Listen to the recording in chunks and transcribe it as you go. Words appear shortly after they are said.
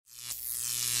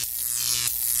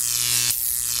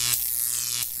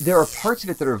there are parts of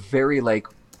it that are very like,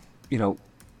 we're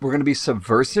going to be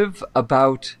subversive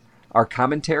about our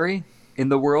commentary in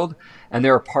the world. And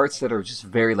there are parts that are just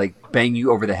very like bang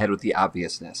you over the head with the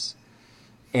obviousness.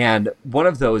 And one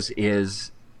of those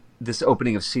is this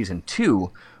opening of season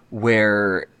 2,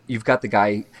 where you've got the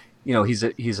guy, he's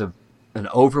an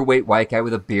overweight white guy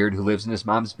with a beard who lives in his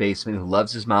mom's basement, who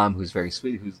loves his mom, who's very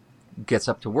sweet, who gets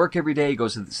up to work every day,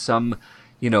 goes to some,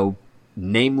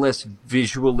 nameless,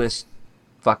 visualist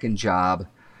fucking job,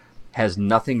 has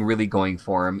nothing really going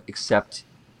for him except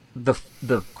the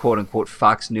quote unquote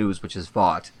Fox News, which is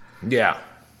Vought. Yeah.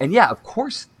 And yeah, of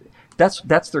course,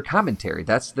 that's their commentary.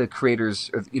 That's the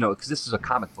creators, because this is a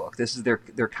comic book. This is their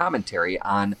commentary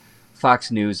on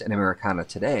Fox News and Americana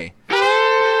Today.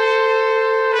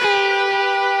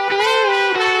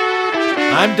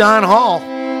 I'm Don Hall.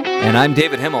 And I'm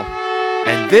David Himmel.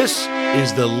 And this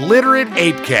is the Literate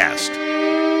ApeCast.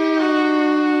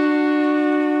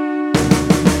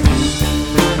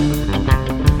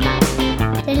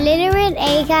 The Literate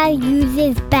ApeCast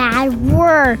uses bad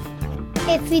words.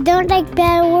 If you don't like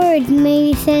bad words,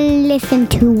 maybe shouldn't listen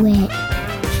to it.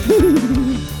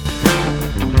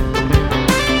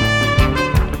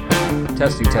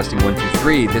 Testing, 1, 2,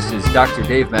 3. This is Dr.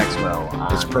 Dave Maxwell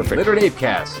on It's perfect. Literate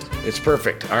ApeCast. It's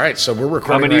perfect. All right, so we're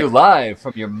recording. Coming to you live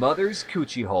from your mother's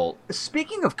coochie hole.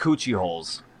 Speaking of coochie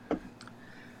holes,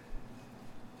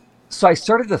 so I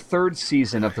started the 3rd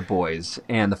season of The Boys,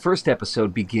 and the first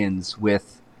episode begins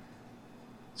with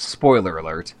spoiler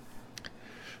alert.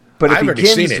 But I've already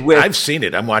seen it. I've seen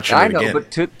it. I'm watching it again. I know,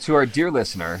 but to our dear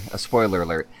listener, a spoiler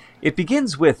alert. It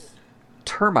begins with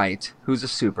Termite, who's a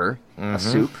soup,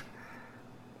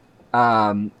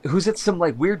 who's at some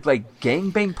like weird like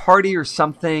gangbang party or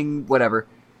something, whatever.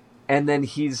 And then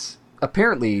he's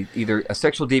apparently either a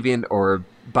sexual deviant or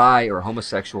bi or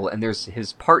homosexual. And there's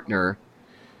his partner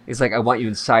is like, I want you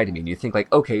inside of me. And you think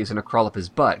like, okay, he's going to crawl up his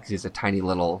butt because he's a tiny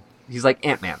little, he's like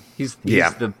Ant-Man. He's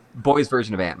the boys'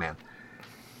 version of Ant-Man.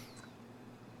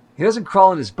 He doesn't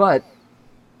crawl in his butt,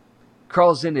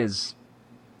 crawls in his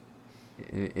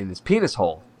penis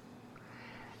hole.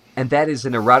 And that is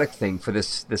an erotic thing for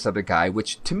this other guy,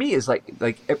 which to me is like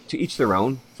to each their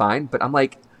own, fine. But I'm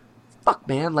like, fuck,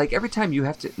 man. Like every time you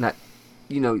have to, not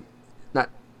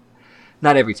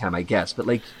every time, I guess. But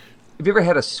like, have you ever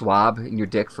had a swab in your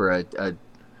dick for a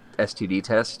STD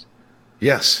test?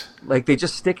 Yes. Like they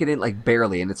just stick it in like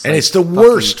barely, and it's the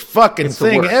worst fucking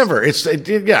thing ever.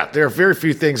 There are very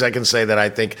few things I can say that I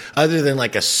think, other than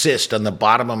like a cyst on the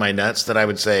bottom of my nuts, that I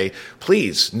would say,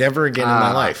 please, never again in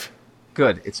my life.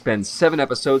 Good. It's been 7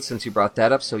 episodes since you brought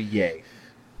that up, so yay.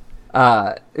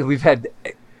 We've had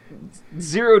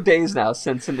 0 days now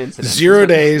since an incident. 0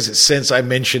 days since I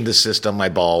mentioned the cyst on my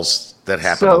balls that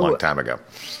happened a long time ago.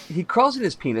 He crawls in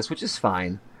his penis, which is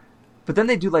fine. But then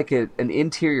they do like an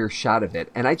interior shot of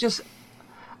it. And I guess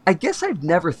I've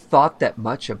never thought that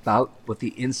much about what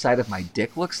the inside of my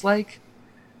dick looks like.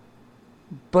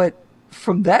 But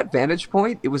from that vantage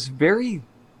point, it was very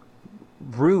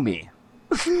roomy.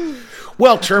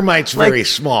 Well, Termite's very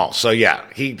small. So yeah,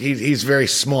 he's very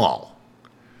small.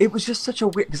 It was just such a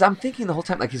weird, because I'm thinking the whole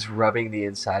time like he's rubbing the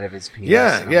inside of his penis.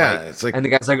 Yeah. Like, it's like, and the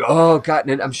guy's like, oh God,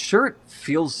 and I'm sure it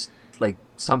feels like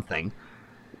something.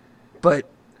 But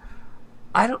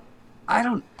I don't,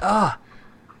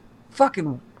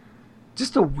 fucking,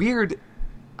 just a weird,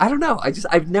 I don't know.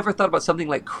 I've never thought about something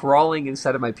like crawling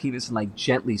inside of my penis and like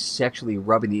gently sexually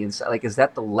rubbing the inside. Like, is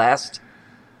that the last,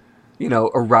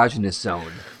 erogenous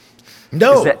zone?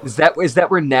 No. Is that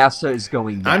where NASA is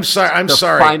going next? I'm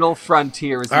sorry. The final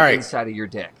frontier is the inside of your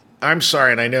dick. I'm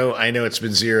sorry, and I know it's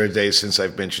been 0 days since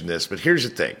I've mentioned this, but here's the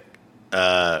thing.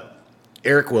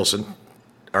 Eric Wilson,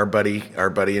 our buddy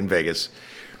in Vegas,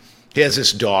 he has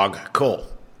this dog, Cole.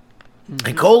 Mm-hmm.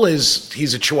 And Cole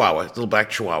he's a Chihuahua, little black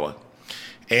Chihuahua.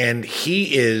 And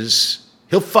he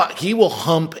will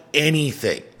hump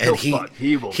anything. And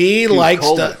he likes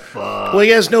to fuck. Well, he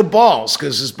has no balls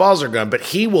because his balls are gone, but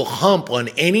he will hump on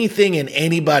anything and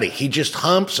anybody. He just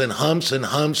humps and humps and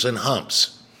humps and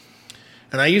humps.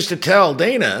 And I used to tell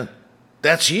Dana,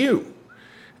 that's you,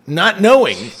 not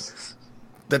knowing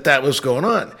that was going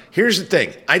on. Here's the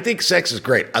thing. I think sex is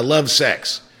great. I love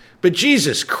sex. But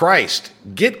Jesus Christ,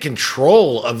 get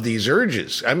control of these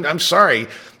urges. I'm sorry.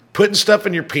 Putting stuff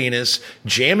in your penis,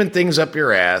 jamming things up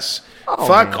your ass. Oh,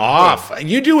 fuck off. Hey.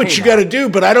 You do what you got to do,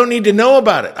 but I don't need to know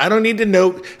about it. I don't need to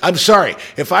know. I'm sorry.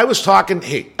 If I was talking,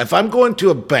 if I'm going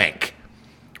to a bank,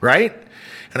 right?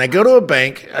 And I go to a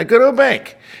bank.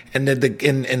 And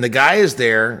the guy is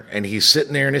there, and he's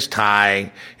sitting there in his tie,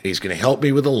 and he's going to help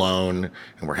me with a loan,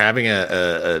 and we're having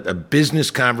a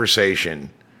business conversation.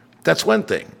 That's one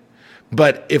thing.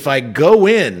 But if I go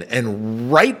in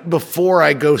and right before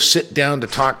I go sit down to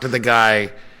talk to the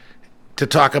guy to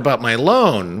talk about my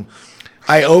loan,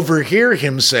 I overhear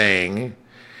him saying,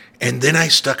 and then I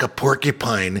stuck a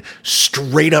porcupine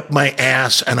straight up my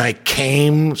ass and I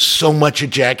came so much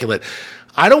ejaculate.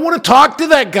 I don't want to talk to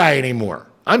that guy anymore.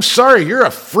 I'm sorry, you're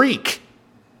a freak.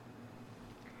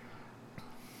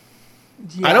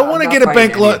 Yeah, I don't want to get a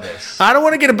bank loan. I don't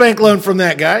want to get a bank loan from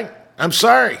that guy. I'm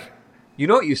sorry. You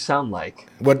know what you sound like?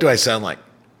 What do I sound like?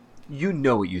 You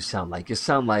know what you sound like. You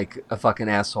sound like a fucking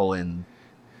asshole in,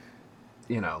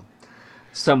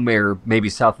 somewhere maybe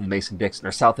south of Mason-Dixon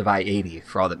or south of I-80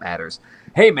 for all that matters.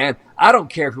 Hey, man, I don't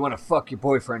care if you want to fuck your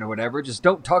boyfriend or whatever. Just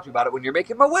don't talk to me about it when you're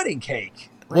making my wedding cake.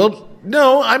 Well,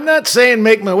 no, I'm not saying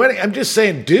make my wedding. I'm just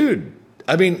saying, dude.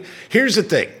 I mean, here's the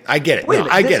thing. I get it. No,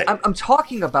 I get it. I'm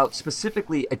talking about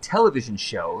specifically a television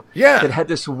show that had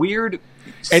this weird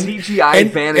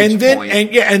CGI vantage point.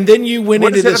 And then you went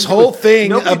into this whole thing.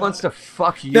 Nobody wants to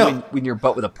fuck you in your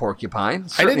butt with a porcupine.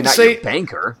 Certainly not your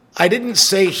banker. I didn't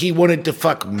say he wanted to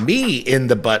fuck me in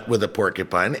the butt with a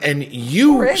porcupine. And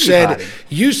you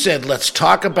said, let's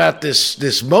talk about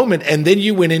this moment. And then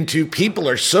you went into people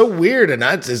are so weird. And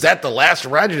is that the last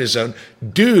erogenous zone?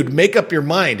 Dude, make up your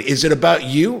mind. Is it about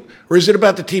you or is it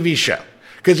about the TV show?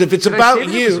 Because if it's about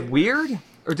you, it was weird.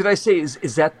 Or did I say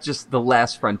is that just the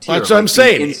last frontier? That's what I'm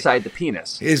saying. Inside the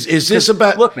penis. Is this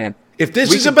about? Look, man. If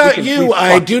this is about you,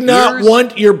 I do not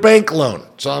want your bank loan.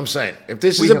 That's all I'm saying. If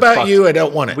this is about you, I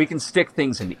don't want it. We can stick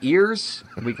things in ears.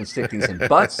 We can stick things in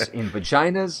butts, in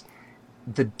vaginas.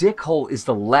 The dick hole is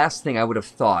the last thing I would have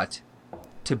thought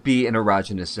to be an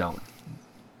erogenous zone.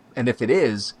 And if it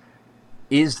is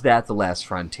that the last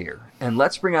frontier? And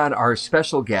let's bring on our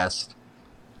special guest,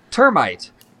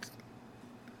 Termite.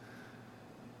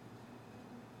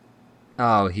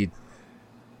 Oh, he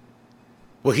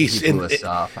blew us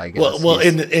off, I guess. Well,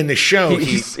 in the show,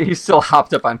 he's still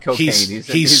hopped up on cocaine.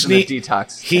 He's in the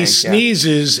detox. He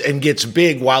sneezes and gets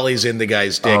big while he's in the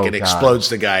guy's dick and explodes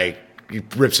the guy. He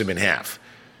rips him in half.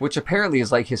 Which apparently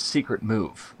is like his secret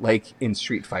move, like in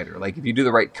Street Fighter. Like if you do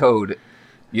the right code,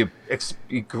 you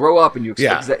grow up and you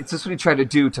expect that. It's just what he tried to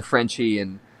do to Frenchie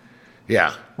and.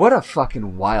 Yeah. What a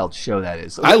fucking wild show that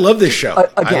is. I love this show.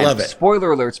 Again, I love it.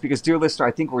 Spoiler alerts, because, dear listener,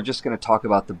 I think we're just going to talk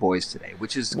about The Boys today,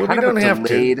 which is kind of a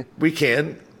delayed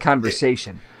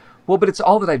conversation. Well, but it's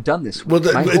all that I've done this week.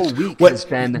 My whole week has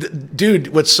been...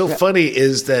 Dude, what's so funny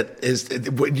is what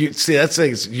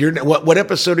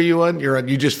episode are you on?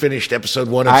 You just finished episode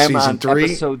 1 of season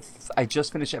 3? I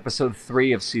just finished episode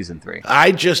 3 of season 3.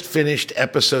 I just finished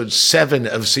episode 7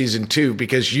 of season 2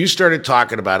 because you started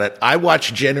talking about it. I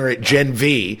watched Gen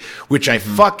V, which I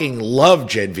fucking love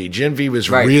Gen V. Gen V was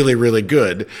really, really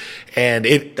good. And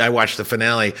I watched the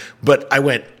finale, but I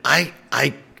went, I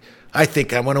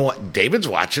think I want to watch. David's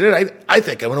watching it. I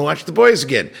think I want to watch The Boys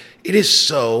again. It is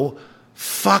so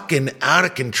fucking out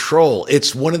of control.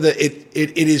 It's one of the.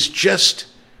 It is just.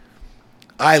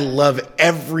 I love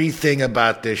everything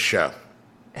about this show.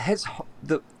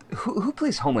 Who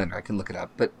plays Homelander? I can look it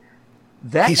up, but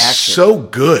he's so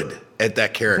good at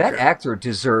that character. That actor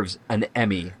deserves an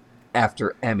Emmy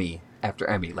after Emmy after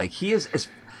Emmy. Like he is.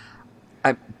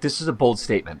 This is a bold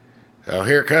statement. Oh,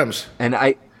 here it comes. And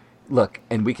Look,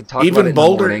 and we can talk even about it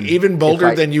bolder, in the morning. Even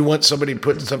bolder than you want somebody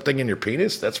putting something in your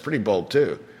penis? That's pretty bold,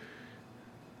 too.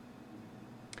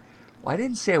 Well, I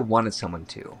didn't say I wanted someone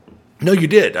to. No, you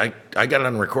did. I got it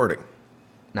on recording.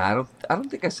 No, I don't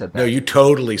think I said that. No, you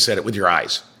totally said it with your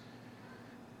eyes.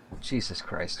 Jesus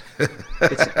Christ.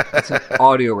 It's an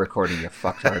audio recording, you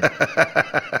fucktard.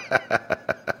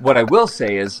 What I will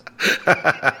say is,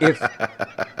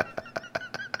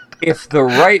 if the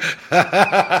right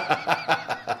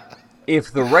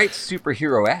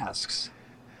superhero asks,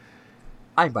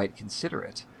 I might consider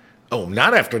it. Oh,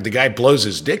 not after the guy blows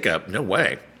his dick up. No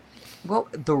way. Well,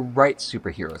 the right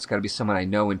superhero. It's got to be someone I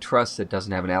know and trust that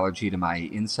doesn't have an allergy to my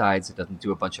insides, that doesn't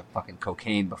do a bunch of fucking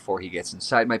cocaine before he gets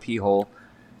inside my pee hole.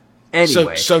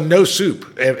 Anyway. So no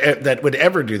soup that would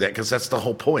ever do that, because that's the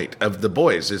whole point of The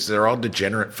Boys, is they're all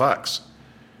degenerate fucks.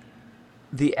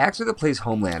 The actor that plays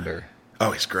Homelander...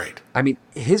 Oh, he's great. I mean,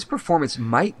 his performance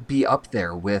might be up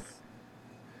there with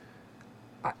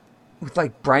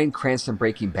like Bryan Cranston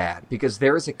Breaking Bad, because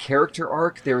there is a character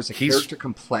arc, there is a character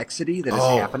complexity that is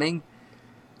happening,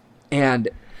 and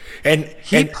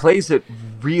he plays it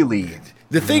really.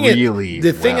 The thing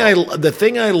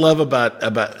I love about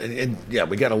and yeah,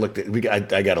 we got to look. I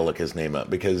got to look his name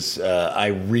up, because I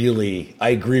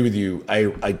agree with you.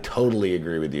 I totally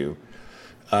agree with you,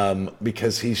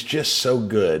 because he's just so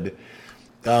good.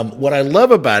 What I love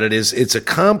about it is it's a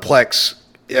complex.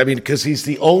 I mean, because he's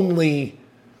the only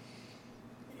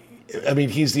I mean,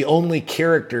 he's the only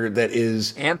character that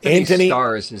is Anthony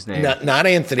Starr is his name. Not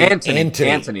Anthony.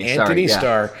 Anthony yeah.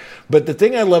 Starr. But the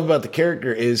thing I love about the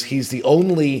character is he's the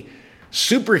only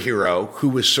superhero who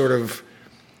was sort of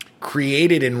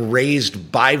created and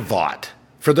raised by Vought.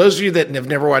 For those of you that have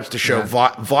never watched the show,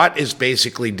 Vought is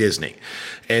basically Disney.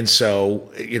 And so,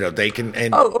 they can...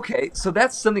 Oh, okay. So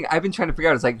that's something I've been trying to figure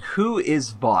out. Is like, who is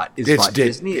Vought? Is Vought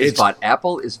Disney? Is Vought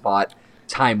Apple? Is Vought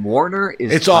Time Warner?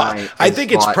 I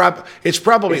think it's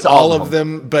probably all of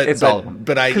them. But it's all of them.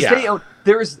 But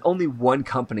there is only one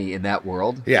company in that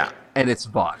world. Yeah. And it's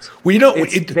Vought. Well,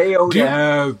 they own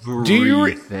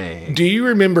everything. Do you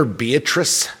remember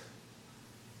Beatrice?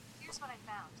 Here's what I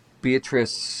found.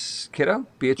 Beatrice Kiddo?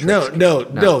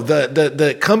 No.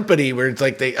 The company where it's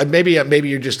like maybe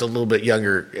you're just a little bit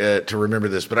younger to remember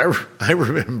this, but I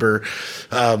remember,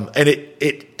 and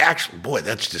it actually, boy,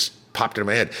 that's just popped into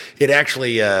my head. It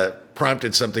actually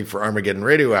prompted something for Armageddon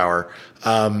Radio Hour.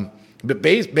 But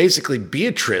basically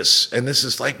Beatrice, and this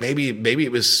is like maybe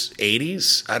it was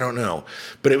 80s, I don't know,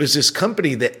 but it was this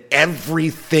company that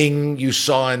everything you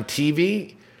saw on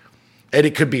TV. And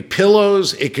it could be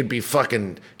pillows, it could be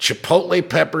fucking Chipotle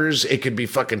peppers, it could be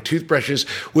fucking toothbrushes,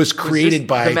 was created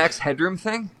by... the Max Headroom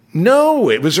thing? No,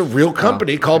 it was a real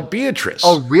company called Beatrice.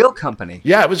 Oh, real company?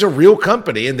 Yeah, it was a real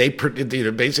company, and they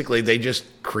basically they just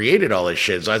created all this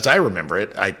shit. So as I remember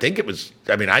it, I think it was...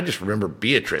 I mean, I just remember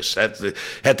Beatrice at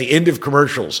the end of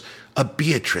commercials, a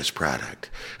Beatrice product.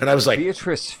 And I was like...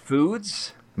 Beatrice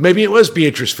Foods? Maybe it was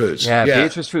Beatrice Foods. Yeah,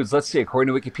 Beatrice Foods. Let's see.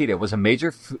 According to Wikipedia, was a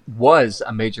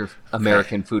major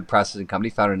American food processing company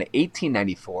founded in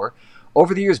 1894.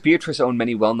 Over the years, Beatrice owned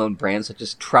many well-known brands such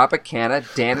as Tropicana,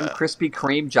 Dannon, Krispy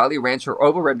Kreme, Jolly Rancher,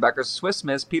 Orville Redenbacher, Swiss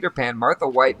Miss, Peter Pan, Martha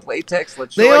White, Playtex,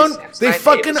 LaCroix. They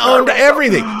fucking owned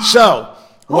everything. So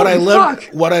what I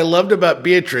loved about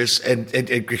Beatrice, and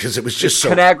because it was just so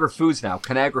Conagra Foods now.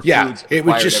 Conagra Foods. It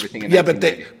was just everything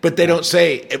in but they don't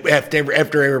say after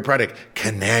every product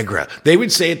Conagra. They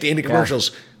would say at the end of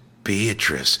commercials.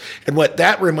 Beatrice. And what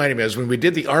that reminded me of is when we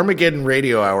did the Armageddon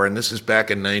Radio Hour, and this is back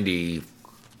in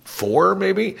 94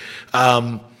 maybe,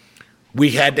 we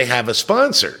had to have a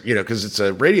sponsor, because it's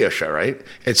a radio show, right?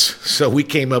 So we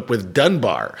came up with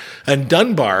Dunbar. And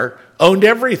Dunbar owned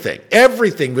everything.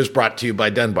 Everything was brought to you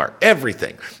by Dunbar.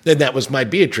 Everything. And that was my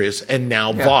Beatrice. And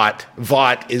now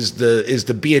Vought is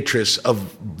the Beatrice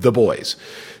of the boys.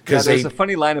 There's a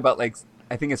funny line about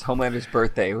I think it's Homelander's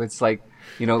birthday. It's like,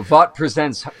 Vought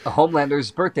presents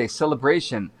Homelander's birthday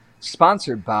celebration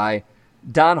sponsored by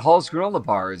Don Hall's Granola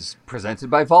Bars, presented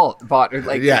by Vought.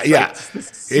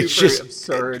 It's just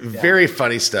absurd. Very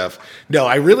funny stuff. No,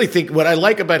 I really think what I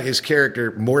like about his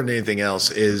character more than anything else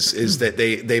is that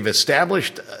they've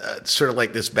established sort of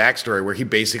like this backstory where he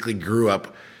basically grew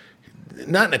up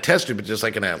not in a test tube, but just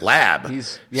like in a lab.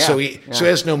 So he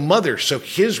has no mother. So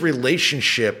his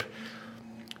relationship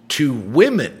to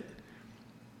women,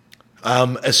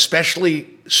 especially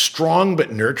strong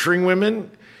but nurturing women,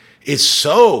 is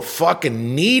so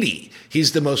fucking needy.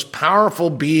 He's the most powerful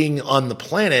being on the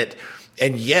planet,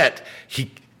 and yet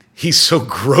he so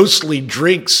grossly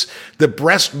drinks the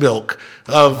breast milk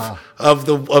of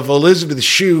Elizabeth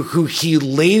Shue, who he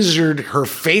lasered her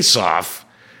face off.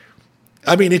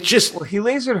 I mean, it's just... Well, he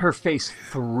lasered her face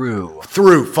through.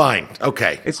 Fine.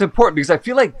 Okay. It's important because I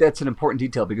feel like that's an important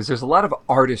detail because there's a lot of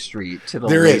artistry to the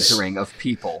lasering of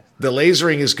people. The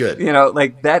lasering is good.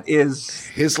 That is...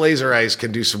 His laser eyes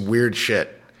can do some weird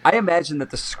shit. I imagine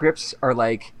that the scripts are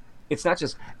like... It's not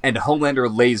just, and Homelander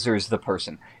lasers the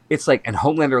person. It's like, and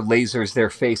Homelander lasers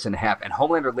their face in half, and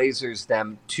Homelander lasers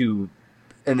them to...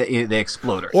 And they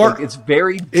explode her. Or it's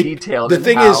very detailed. The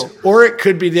thing is, or it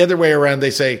could be the other way around. They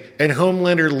say, and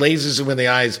Homelander lasers him in the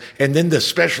eyes, and then the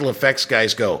special effects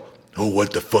guys go, "Oh,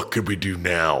 what the fuck could we do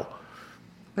now?"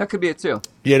 That could be it too.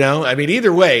 I mean,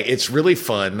 either way, it's really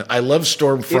fun. I love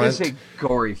Stormfront. It is a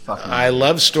gory fucking movie. I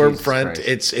love Stormfront.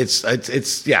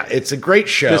 It's a great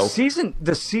show.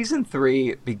 The season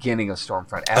 3 beginning of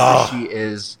Stormfront after she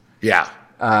is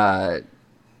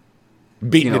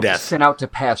beaten to death. Sent out to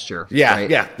pasture. Yeah, right?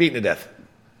 yeah, beaten to death.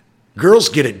 Girls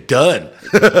get it done.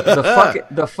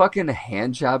 the fucking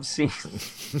hand job scene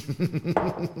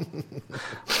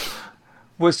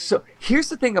was so... Here's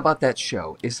the thing about that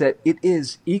show is that it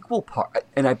is equal part,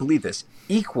 and I believe this,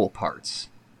 equal parts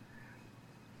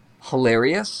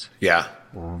hilarious. Yeah.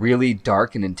 Really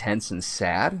dark and intense and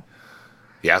sad.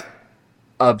 Yeah.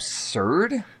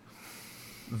 Absurd.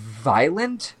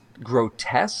 Violent.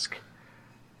 Grotesque.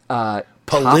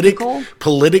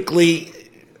 Politically,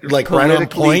 right on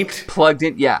point, plugged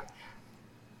in. Yeah,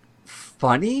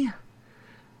 funny.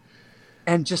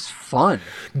 and just fun.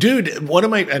 Dude, one of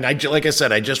my, and like I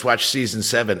said, I just watched season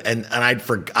 7, and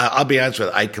I'll be honest with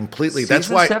you, I completely, that's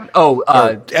Season why, 7? Oh,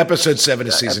 episode 7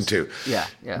 is season 2. Yeah.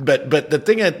 But the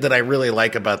thing that I really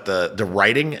like about the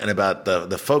writing and about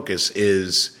the focus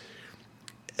is,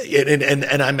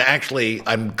 and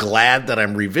I'm glad that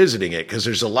I'm revisiting it, because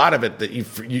there's a lot of it that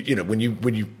you know, when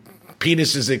you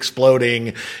penis is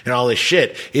exploding and all this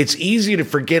shit, it's easy to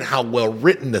forget how well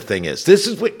written the thing is. This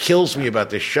is what kills me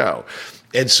about this show.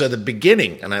 And so the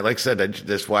beginning, and like I said, I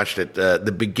just watched it,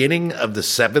 the beginning of the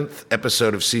 7th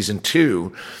episode of season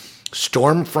 2,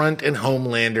 Stormfront and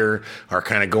Homelander are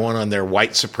kind of going on their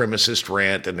white supremacist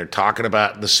rant, and they're talking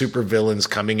about the supervillains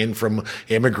coming in from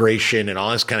immigration and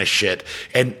all this kind of shit.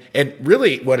 And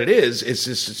really what it is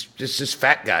this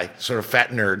fat guy, sort of fat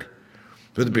nerd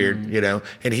with a beard, you know,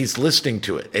 and he's listening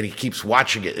to it, and he keeps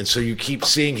watching it. And so you keep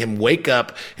seeing him wake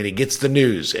up, and he gets the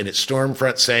news, and it's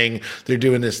Stormfront saying they're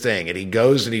doing this thing. And he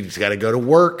goes, and he's got to go to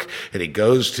work, and he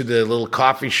goes to the little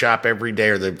coffee shop every day,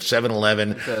 or the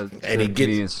 7-Eleven, and he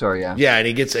gets store, yeah, and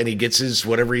he gets his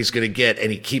whatever he's going to get,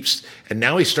 and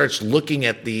now he starts looking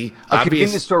at the a obvious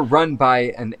convenience store run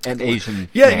by an Asian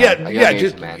young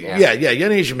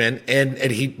Asian man,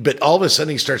 but all of a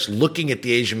sudden he starts looking at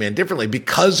the Asian man differently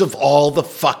because of all the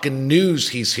fucking news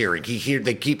he's hearing.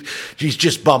 He's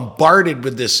just bombarded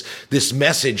with this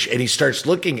message, and he starts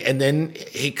looking, and then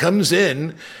he comes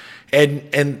in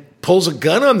and pulls a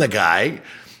gun on the guy.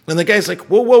 And the guy's like,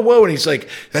 whoa. And he's like,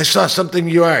 I saw something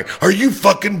in your eye. Are you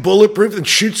fucking bulletproof? And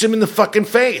shoots him in the fucking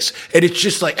face. And it's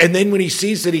just like, and then when he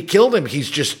sees that he killed him, he's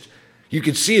just, you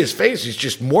can see his face. He's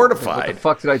just mortified. What the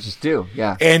fuck did I just do?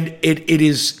 Yeah. And it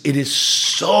is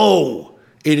so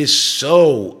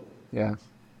yeah.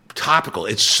 topical.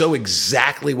 It's so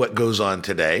exactly what goes on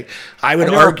today. I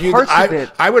would argue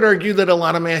that a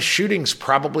lot of mass shootings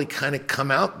probably kind of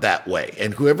come out that way.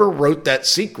 And whoever wrote that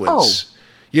sequence,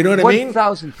 you know what I mean?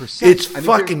 1,000%. It's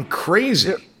fucking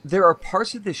crazy. There are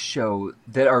parts of this show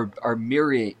that are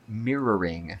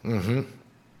mirroring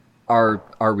our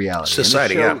reality.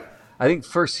 Society, show, yeah. I think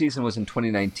first season was in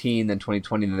 2019, then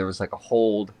 2020, and there was like a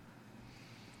hold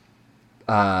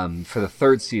for the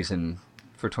third season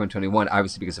for 2021,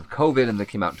 obviously because of COVID, and that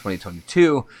came out in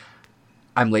 2022.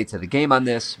 I'm late to the game on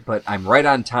this, but I'm right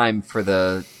on time for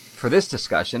this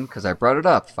discussion because I brought it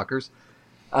up, fuckers.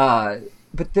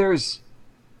 But there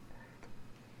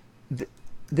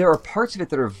are parts of it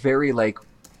that are very like,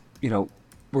 you know,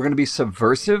 we're going to be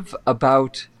subversive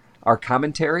about our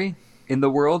commentary in the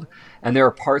world, and there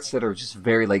are parts that are just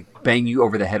very like bang you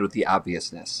over the head with the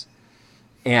obviousness.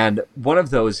 And one of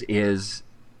those is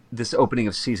this opening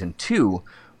of season 2,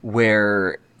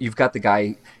 where you've got the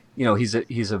guy, you know, he's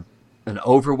an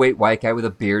overweight white guy with a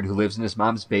beard who lives in his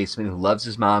mom's basement, who loves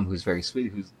his mom, who's very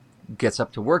sweet, who gets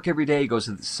up to work every day, goes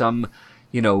to some,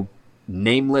 you know,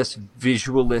 nameless,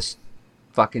 visualist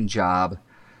fucking job,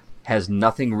 has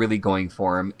nothing really going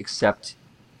for him except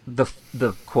the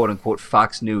quote unquote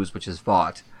Fox News, which is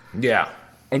bought. Yeah.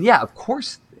 And yeah, of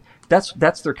course, that's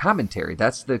their commentary.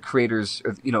 That's the creators,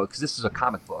 you know, because this is a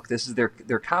comic book. This is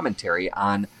their commentary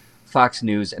on Fox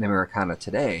News and Americana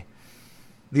Today.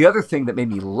 The other thing that made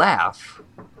me laugh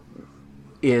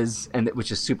is, and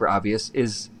which is super obvious,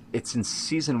 is it's in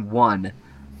season 1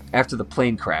 after the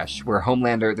plane crash where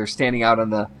Homelander, they're standing out on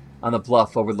the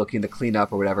bluff overlooking the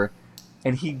cleanup or whatever,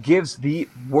 and he gives the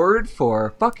word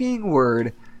for fucking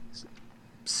word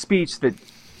speech that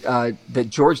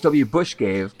George W. Bush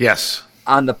gave. Yes.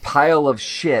 On the pile of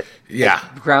shit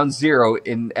at Ground Zero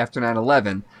after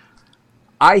 9/11.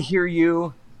 I hear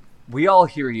you. We all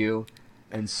hear you.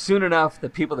 And soon enough, the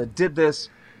people that did this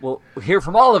will hear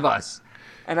from all of us.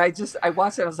 And I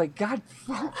watched it. I was like, God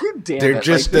fucking damn it. They're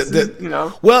just, like, you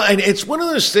know. Well, and it's one of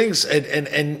those things,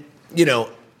 and you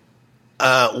know,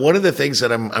 one of the things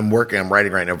that I'm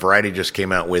writing right now, Variety just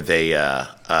came out with an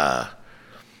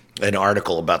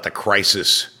article about the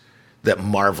crisis that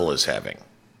Marvel is having.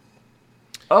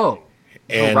 Oh,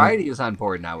 and Variety is on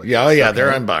board now with this. Okay.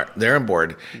 They're on board. They're on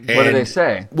board. What do they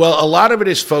say? Well, a lot of it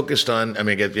is focused on, I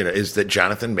mean, you know, is that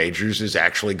Jonathan Majors is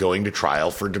actually going to trial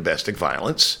for domestic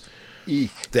violence.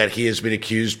 Eek. That he has been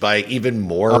accused by even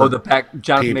more. Oh, Jonathan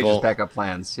people. Majors backup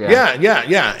plans. Yeah.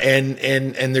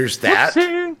 And there's that.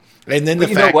 Whoopsie. And then but the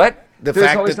you fact, know what? the There's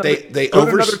fact that they go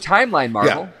to another timeline,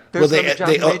 Marvel. Yeah. There's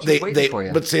they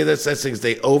but say that's things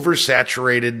they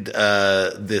oversaturated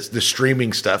the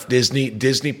streaming stuff.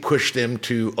 Disney pushed them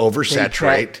to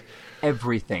oversaturate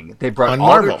everything. They brought on all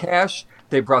Marvel. their cash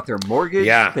They brought their mortgage.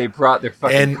 Yeah. They brought their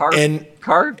fucking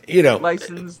car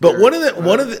license. But one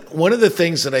of the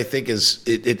things that I think is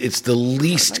it's the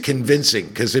least convincing,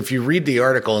 because if you read the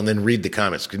article and then read the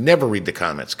comments, you never read the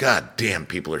comments. God damn,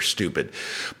 people are stupid.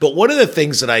 But one of the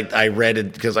things that I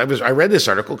read, because I read this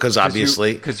article because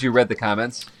obviously because you read the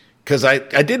comments. Because I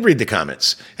did read the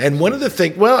comments. And one of the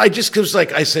things, because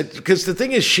the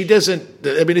thing is, she doesn't,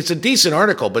 I mean, it's a decent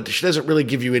article, but she doesn't really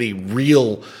give you any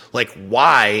real,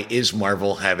 why is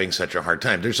Marvel having such a hard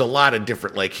time? There's a lot of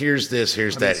different, here's this,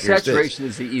 here's that, here's this. Saturation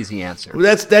is the easy answer.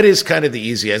 That is kind of the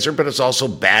easy answer, but it's also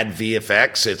bad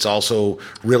VFX. It's also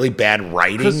really bad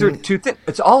writing. Because they're too thin.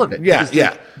 It's all of it.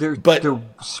 Yeah. They're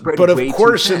spread but way of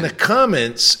course, too thin. in the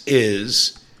comments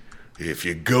is, if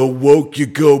you go woke, you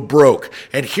go broke.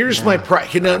 And here's my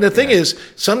the thing is,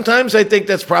 sometimes I think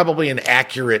that's probably an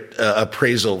accurate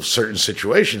appraisal of certain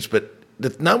situations, but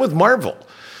not with Marvel.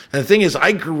 And the thing is,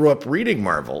 I grew up reading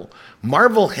Marvel.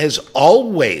 Marvel has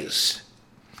always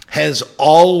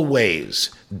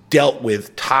dealt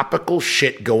with topical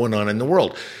shit going on in the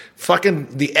world.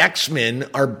 Fucking the X-Men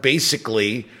are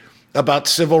basically about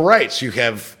civil rights. You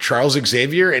have Charles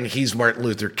Xavier, and he's Martin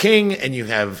Luther King, and you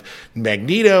have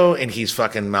Magneto, and he's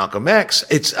fucking Malcolm X.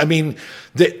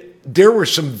 There were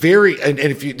some very, and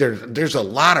if you there's a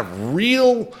lot of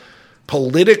real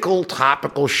political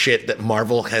topical shit that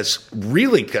Marvel has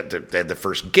really got. They had the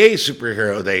first gay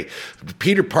superhero.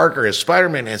 Peter Parker as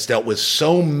Spider-Man has dealt with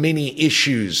so many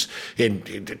issues in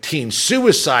teen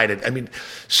suicide.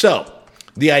 So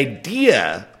the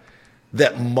idea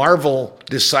that Marvel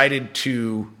decided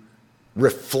to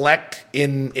reflect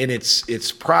in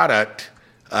its product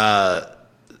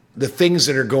the things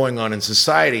that are going on in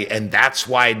society, and that's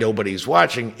why nobody's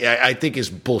watching, I think is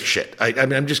bullshit.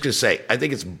 I'm just going to say, I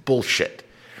think it's bullshit.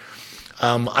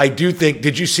 I do think,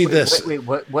 did you see this? Wait,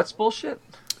 what's bullshit?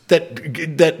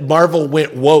 That Marvel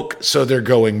went woke, so they're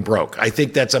going broke. I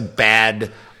think that's a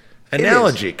bad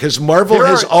analogy, because Marvel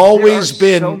has always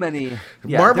been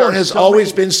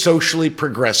been socially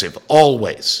progressive,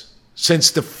 always.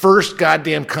 Since the first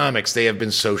goddamn comics, they have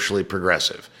been socially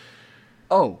progressive.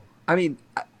 Oh, I mean,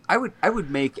 I would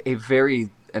make a very,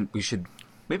 and we should,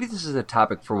 maybe this is a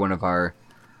topic for one of our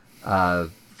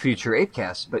future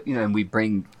ApeCasts, but and we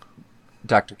bring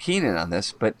Dr. Keenan on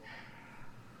this, but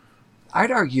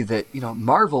I'd argue that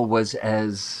Marvel was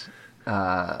as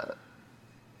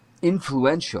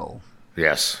influential,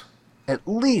 yes, at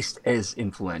least as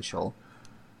influential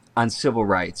on civil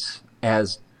rights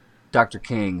as Dr.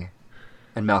 King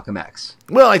and Malcolm X.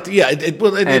 Well, it's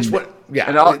what, yeah,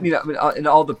 and all and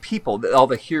all the people, all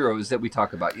the heroes that we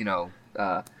talk about,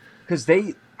 because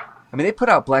they put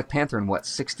out Black Panther in what,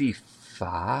 65?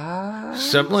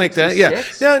 Something like that, yeah.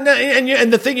 No,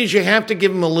 and the thing is, you have to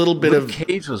give him a little bit Luke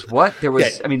Cage was what? There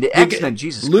was, the X-Men,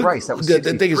 Jesus Christ, that was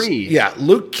 63. The thing is,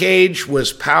 Luke Cage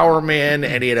was Power Man,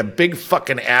 and he had a big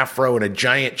fucking afro and a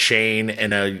giant chain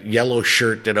and a yellow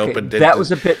shirt that opened. That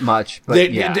was a bit much, but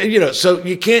so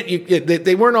you can't.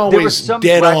 They weren't always there was some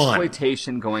dead on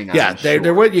exploitation going on. Yeah,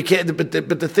 there were. You can't. But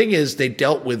the thing is, they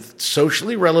dealt with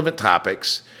socially relevant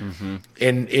topics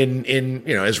in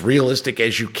as realistic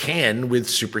as you can with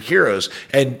superheroes.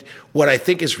 And what I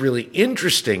think is really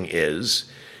interesting is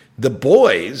the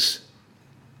boys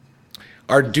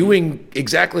are doing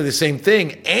exactly the same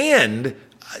thing. And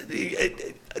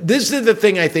this is the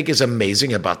thing I think is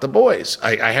amazing about the boys.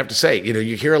 I have to say,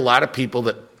 you hear a lot of people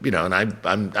that, and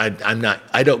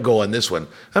I don't go on this one.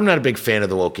 I'm not a big fan of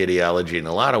the woke ideology in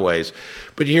a lot of ways,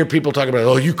 but you hear people talking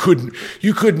about, you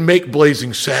couldn't make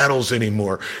Blazing Saddles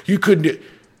anymore. You couldn't.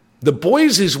 The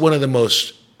Boys is one of the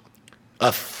most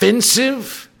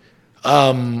offensive,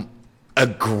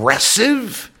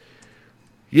 aggressive,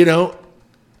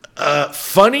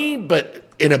 funny, but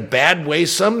in a bad way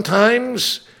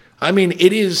sometimes.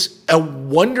 It is a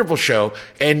wonderful show.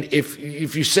 And if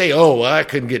you say, I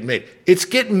couldn't get made, it's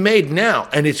getting made now,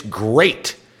 and it's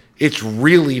great. It's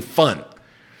really fun.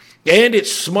 And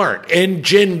it's smart. And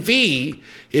Gen V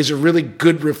is a really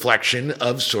good reflection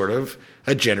of sort of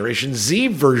a Generation Z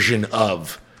version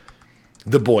of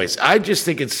The Boys. I just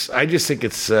think it's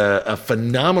a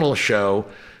phenomenal show.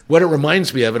 What it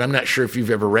reminds me of, and I'm not sure if you've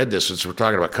ever read this since we're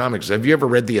talking about comics, have you ever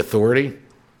read The Authority?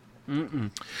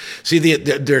 Mm-mm. See,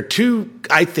 there are two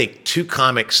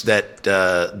comics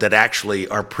that actually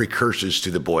are precursors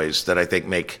to The Boys that I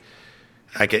think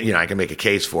I can make a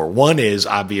case for. One is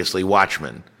obviously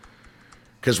Watchmen,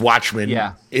 because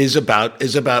Watchmen is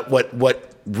about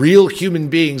what real human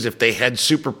beings, if they had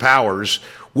superpowers,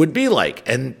 would be like,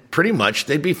 and pretty much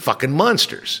they'd be fucking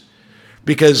monsters,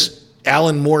 because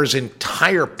Alan Moore's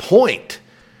entire point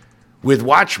with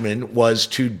Watchmen was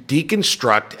to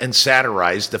deconstruct and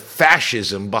satirize the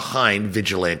fascism behind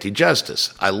vigilante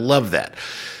justice. I love that.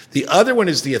 The other one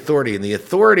is The Authority, and The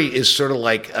Authority is sort of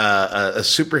like a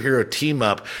superhero team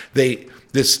up.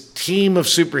 This team of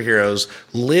superheroes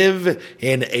live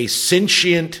in a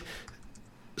sentient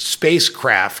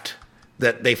spacecraft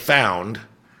that they found,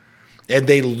 and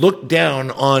they look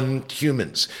down on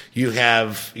humans. You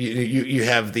have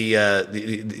the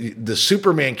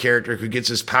Superman character who gets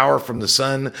his power from the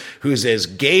sun, who's as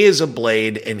gay as a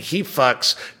blade, and he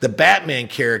fucks the Batman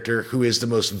character, who is the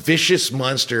most vicious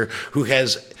monster,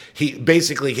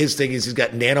 basically his thing is he's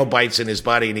got nanobites in his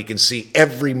body and he can see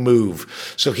every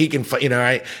move, so he can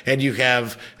right. And you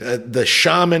have the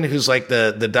shaman who's like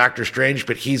the Doctor Strange,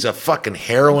 but he's a fucking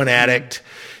heroin addict.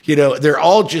 They're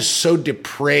all just so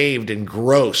depraved and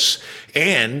gross,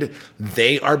 and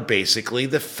they are basically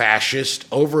the fascist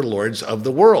overlords of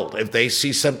the world. If they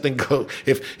see something go,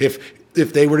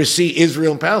 if they were to see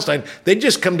Israel and Palestine, they'd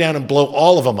just come down and blow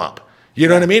all of them up. You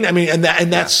know what I mean?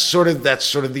 That's sort of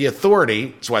The Authority.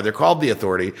 That's why they're called The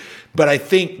Authority. But I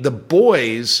think The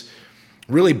Boys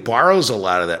really borrows a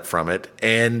lot of that from it,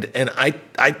 and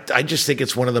I just think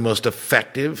it's one of the most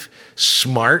effective,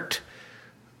 smart,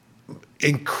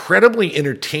 incredibly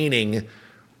entertaining,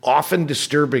 often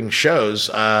disturbing shows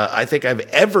I think I've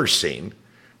ever seen,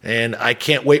 and I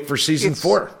can't wait for season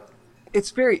 4.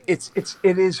 It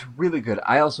is really good.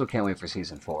 I also can't wait for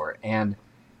season 4. And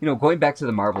going back to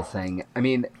the Marvel thing, I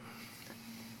mean,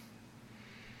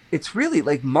 it's really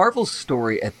like Marvel's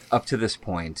story up to this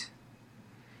point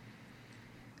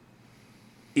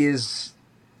is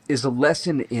a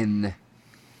lesson in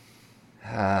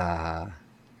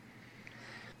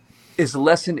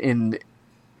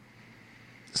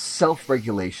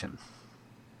self-regulation.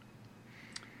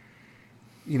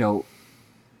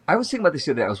 I was thinking about this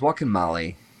the other day. I was walking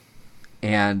Molly,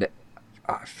 and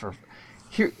for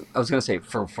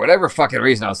whatever fucking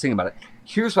reason I was thinking about it.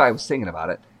 Here's why I was thinking about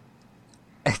it.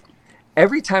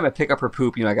 Every time I pick up her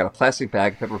poop, I got a plastic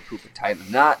bag, pick up her poop, and tie it in a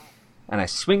knot, and I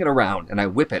swing it around, and I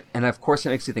whip it, and of course it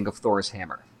makes me think of Thor's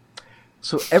hammer.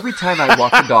 So every time I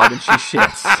walk the dog and she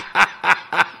shits,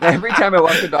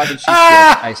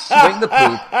 I swing the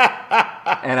poop,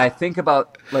 and I think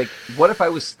about, like, what if I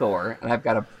was Thor, and I've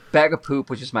got a bag of poop,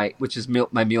 which is my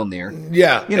Mjolnir.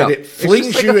 Yeah, and it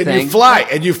flings like you,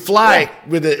 and you fly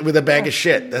with a bag of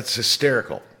shit. That's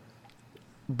hysterical.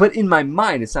 But in my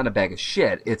mind, it's not a bag of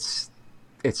shit. It's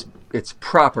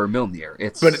proper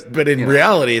Mjolnir. But in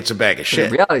reality, it's a bag of shit.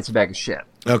 In reality, it's a bag of shit.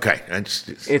 Okay,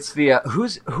 it's the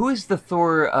who is the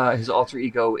Thor his alter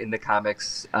ego in the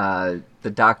comics? The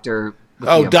Doctor.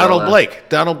 Donald Blake.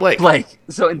 Donald Blake.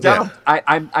 So in Donald, yeah.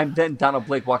 I'm then Donald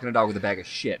Blake walking a dog with a bag of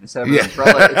shit instead of an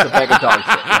umbrella. It's a bag of dog shit.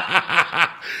 Yeah.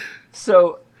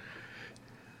 So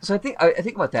I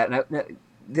think about that, and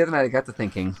the other night I got to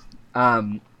thinking.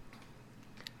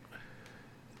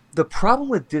 The problem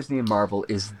with Disney and Marvel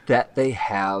is that they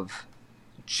have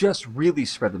just really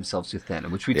spread themselves too thin,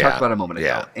 which we talked about a moment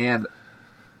ago, and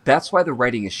that's why the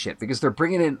writing is shit, because they're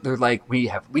bringing in. They're like,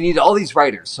 we need all these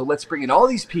writers, so let's bring in all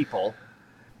these people.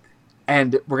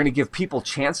 And we're going to give people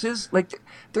chances. Like,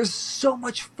 there's so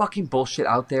much fucking bullshit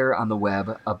out there on the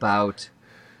web about,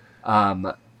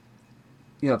 the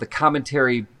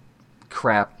commentary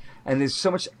crap. And there's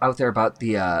so much out there about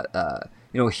the,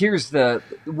 here's the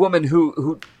woman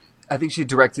who I think she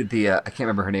directed I can't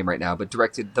remember her name right now, but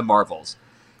directed the Marvels.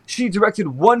 She directed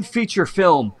one feature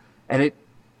film, and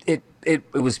it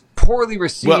was poorly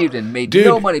received and made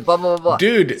no money. Blah blah blah blah.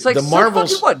 Dude, it's like, the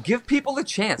Marvels. What? Give people a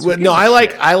chance. Well, no, I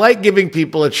like giving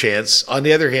people a chance. On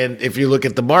the other hand, if you look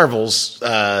at the Marvels,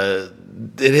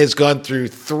 it has gone through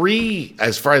 3,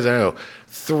 as far as I know,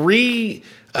 3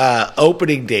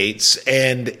 opening dates,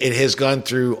 and it has gone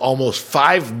through almost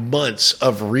 5 months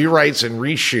of rewrites and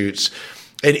reshoots.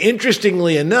 And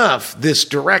interestingly enough, this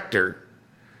director,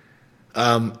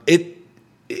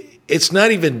 it's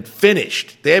not even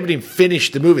finished. They haven't even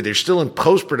finished the movie. They're still in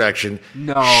post-production.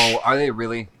 No, are they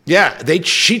really? Yeah,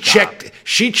 she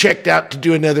checked out to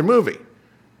do another movie.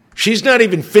 She's not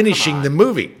even finishing the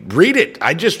movie. Read it.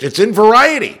 It's in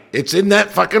Variety. It's in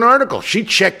that fucking article. She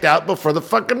checked out before the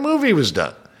fucking movie was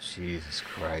done. Jesus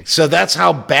Christ. So that's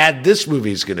how bad this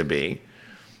movie is going to be.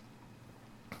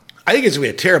 I think it's going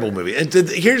to be a terrible movie. And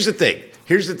here's the thing.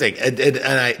 And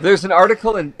there's an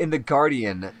article in The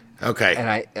Guardian. Okay. And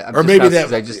I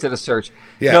just did a search.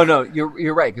 Yeah. No,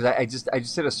 you're right, because I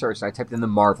just did a search and I typed in the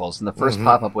Marvels, and the first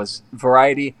pop-up was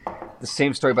Variety. The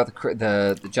same story about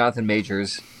the Jonathan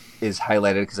Majors is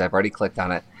highlighted because I've already clicked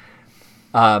on it.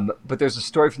 But there's a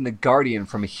story from The Guardian,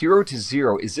 From a Hero to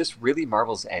Zero. Is this really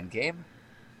Marvel's Endgame?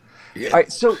 Yeah. All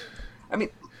right, so I mean,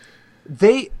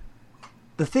 the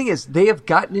thing is, they have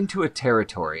gotten into a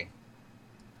territory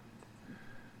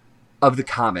of the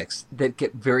comics that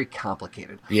get very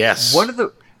complicated. Yes. One of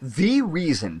the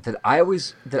reason that I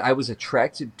was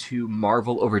attracted to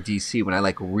Marvel over DC when I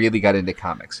like really got into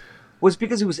comics was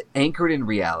because it was anchored in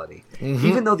reality. Mm-hmm.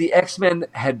 Even though the X-Men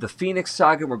had the Phoenix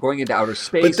Saga, we're going into outer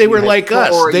space. But they were like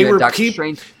Thor, us. They were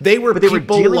people. They were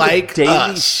people like daily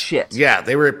us. Shit. Yeah,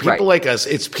 they were people Right. like us.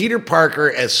 It's Peter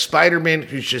Parker as Spider-Man,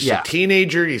 who's just a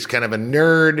teenager. He's kind of a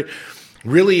nerd.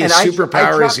 Really, his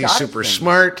superpower is he's super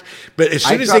smart. But as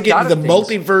soon as they get into the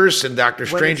multiverse and Doctor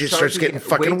Strange, it starts getting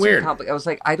fucking weird. I was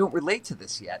like, I don't relate to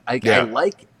this yet. I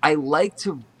like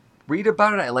to read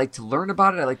about it. I like to learn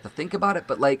about it. I like to think about it.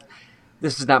 But like,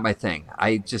 this is not my thing.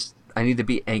 I need to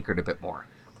be anchored a bit more.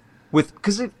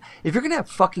 Because if you're gonna have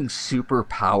fucking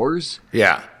superpowers,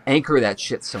 anchor that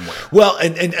shit somewhere. Well,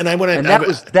 and I want to. And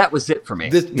that was it for me.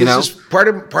 This is part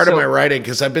of my writing,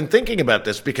 because I've been thinking about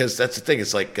this, because that's the thing.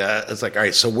 It's like all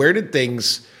right. So where did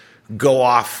things go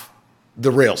off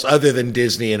the rails other than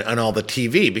Disney and all the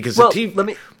TV? Because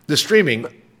the streaming.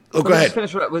 Oh, go ahead.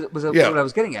 Finish what I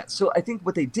was getting at. So I think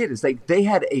what they did is they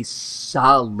had a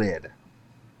solid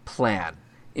plan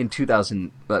in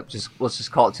 2000. Let's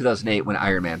just call it 2008 when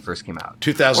Iron Man first came out.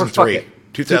 2003.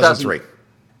 2003.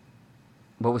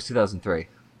 What was 2003?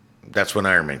 That's when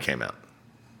Iron Man came out.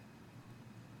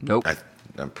 Nope.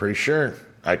 I'm pretty sure.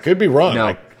 I could be wrong.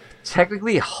 No.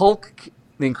 Technically, the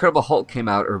Incredible Hulk came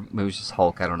out, or maybe it was just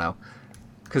Hulk, I don't know.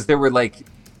 Because there were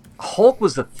Hulk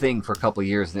was a thing for a couple of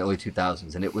years in the early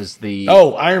 2000s, and it was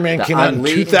Iron Man came out in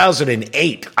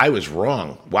 2008. I was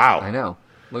wrong. Wow. I know.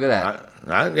 Look at that.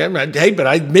 Hey, but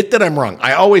I admit that I'm wrong.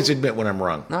 I always admit when I'm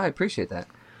wrong. No, I appreciate that.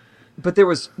 But there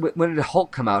was, when did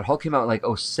Hulk come out? Hulk came out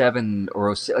in 07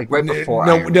 or 06, right before.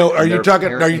 No. Are you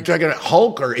talking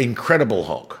Hulk or Incredible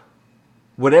Hulk?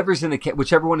 Whatever's in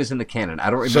whichever one is in the canon.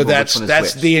 I don't remember. So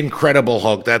that's the Incredible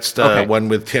Hulk. That's the one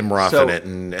with Tim Roth in it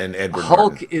and Edward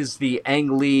Hulk Norton. is the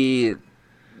Ang Lee.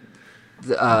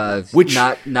 Which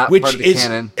not part of the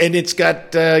canon, and it's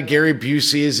got Gary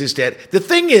Busey as his dad. The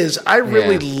thing is, I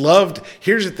really loved.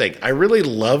 Here's the thing: I really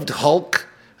loved Hulk,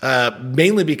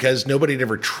 mainly because nobody had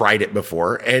ever tried it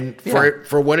before, and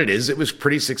for what it is, it was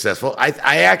pretty successful.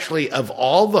 I actually, of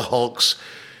all the Hulks,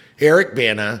 Eric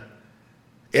Bana,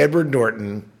 Edward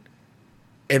Norton,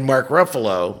 and Mark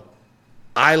Ruffalo,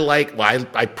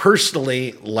 I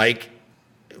personally like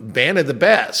Bana the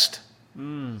best.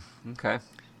 Okay.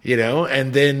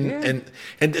 And then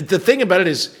and the thing about it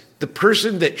is, the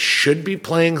person that should be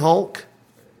playing Hulk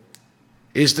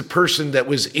is the person that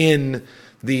was in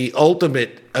the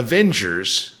Ultimate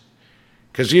Avengers,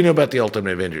 because you know about the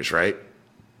Ultimate Avengers, right?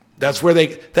 That's where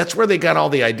they got all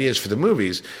the ideas for the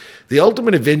movies. The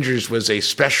Ultimate Avengers was a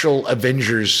special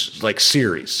Avengers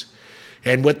series.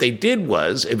 And what they did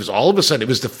was, it was all of a sudden, it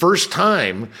was the first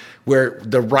time where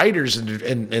the writers and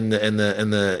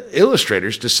the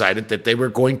illustrators decided that they were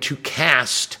going to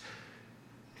cast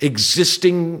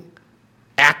existing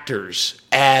actors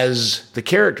as the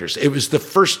characters. It was the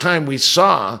first time we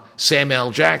saw Sam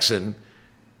L. Jackson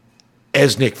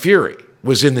as Nick Fury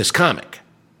was in this comic.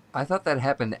 I thought that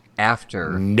happened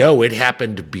after. No, it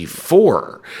happened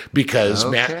before, because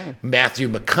Matthew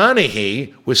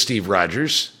McConaughey was Steve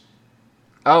Rogers.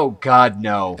 Oh, God,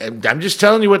 no. I'm just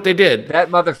telling you what they did. That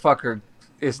motherfucker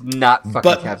is not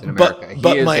fucking Captain America.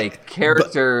 He is a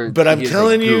character. But I'm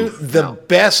telling you, the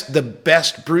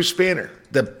best Bruce Banner,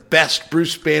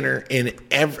 and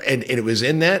it was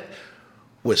in that,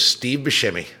 was Steve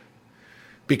Buscemi.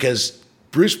 Because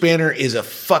Bruce Banner is a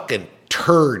fucking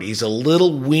turd. He's a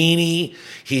little weenie.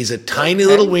 He's a tiny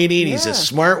little weenie. And he's a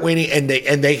smart weenie. And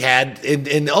they had,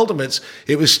 in the Ultimates,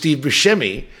 it was Steve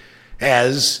Buscemi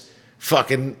as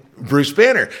fucking Bruce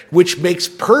Banner, which makes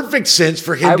perfect sense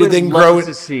for him to then grow. I would love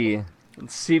to see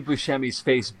Steve Buscemi's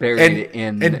face buried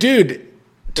in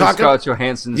Scarlett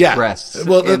Johansson's breasts.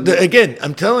 Well, again,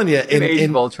 I'm telling you, in Age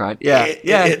of Ultron, I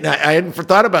hadn't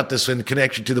thought about this in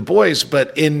connection to the boys,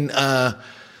 but in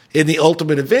the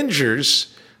Ultimate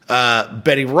Avengers,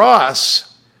 Betty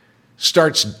Ross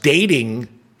starts dating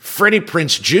Freddie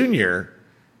Prinze Jr.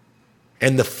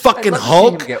 And the fucking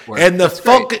Hulk and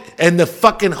the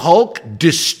fucking Hulk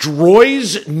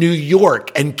destroys New York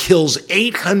and kills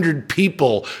 800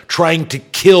 people trying to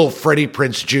kill Freddie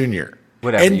Prinze Jr.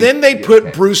 And then they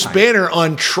put Bruce Banner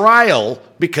on trial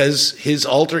because his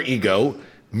alter ego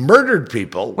murdered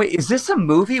people. Wait, is this a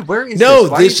movie? Where is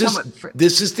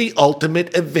this is the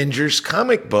Ultimate Avengers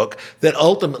comic book that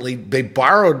ultimately they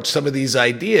borrowed some of these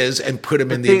ideas and put them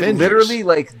in the Avengers.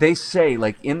 Literally, they say,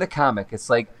 in the comic, it's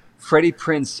like Freddie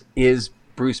Prinze is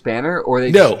Bruce Banner, or they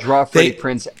No, just draw Freddie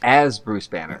Prinze as Bruce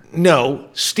Banner? No,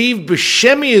 Steve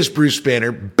Buscemi is Bruce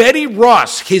Banner. Betty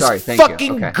Ross, his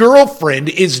fucking girlfriend,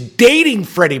 is dating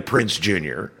Freddie Prinze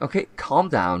Jr. Okay, calm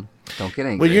down. Don't get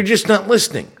angry. Well, you're just not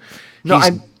listening. No,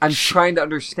 I'm trying to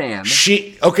understand. Do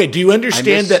you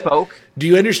understand that? Do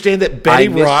you understand that Betty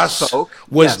Ross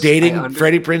was dating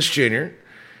Freddie Prinze Jr.?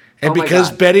 And because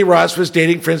Betty Ross was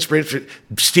dating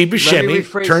Steve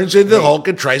Buscemi turns into the Hulk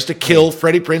and tries to kill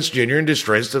Freddie Prinze Jr. and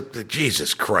destroys the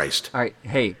Jesus Christ. All right,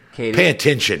 hey, Katie. Pay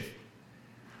attention.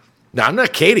 No, I'm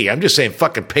not Katie. I'm just saying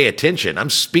fucking pay attention.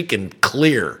 I'm speaking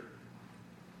clear.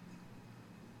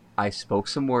 I spoke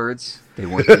some words. They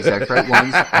weren't the exact right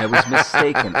ones. I was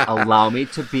mistaken. Allow me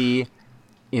to be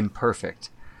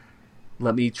imperfect.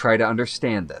 Let me try to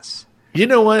understand this. You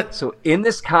know what? So in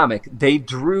this comic, they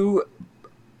drew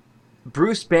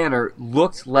Bruce Banner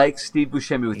looked like Steve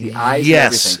Buscemi with the eyes and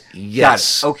everything.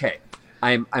 Yes. Okay.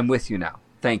 I'm with you now.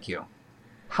 Thank you.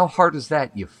 How hard is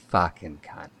that, you fucking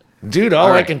cunt? Dude,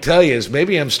 all I can tell you is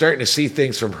maybe I'm starting to see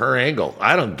things from her angle.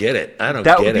 I don't get it.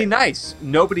 That would be nice.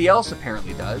 Nobody else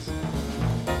apparently does.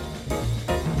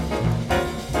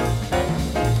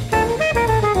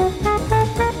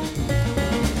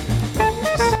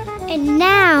 And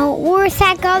now,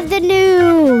 Warsack of the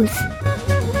News.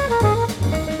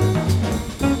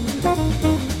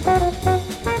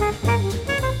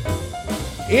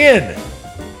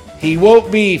 He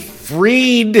won't be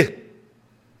freed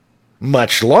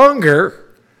much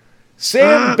longer.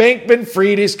 Sam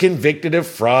Bankman-Fried is convicted of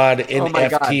fraud in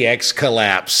FTX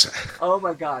collapse. Oh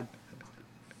my God.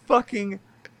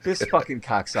 This fucking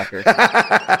cocksucker.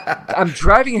 I'm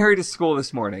driving Harry to school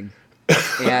this morning,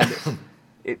 and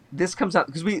this comes out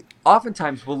because we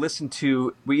oftentimes will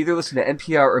we either listen to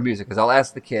NPR or music, because I'll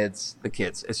ask the kids.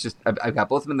 It's just, I've got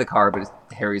both of them in the car, but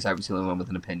Harry's obviously the only one with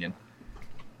an opinion.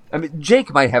 I mean,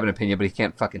 Jake might have an opinion, but he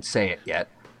can't fucking say it yet.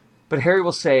 But Harry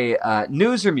will say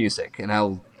news or music, and I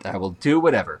will do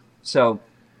whatever. So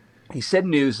he said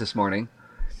news this morning,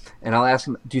 and I'll ask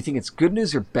him, do you think it's good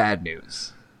news or bad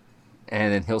news?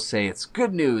 And then he'll say it's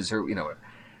good news, or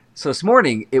So this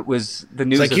morning it was the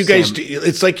news.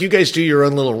 It's like you guys do your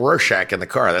own little Rorschach in the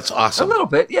car. That's awesome. A little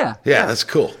bit, yeah. Yeah, that's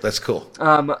cool. That's cool.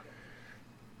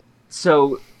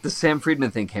 So the Sam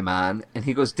Friedman thing came on, and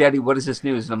he goes, "Daddy, what is this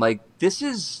news?" And I'm like, "This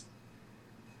is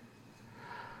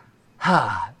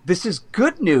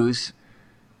good news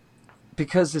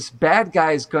because this bad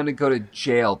guy is going to go to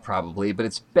jail probably, but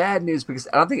it's bad news because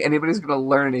I don't think anybody's going to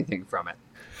learn anything from it."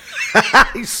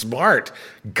 He's smart.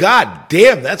 God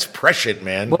damn, that's prescient,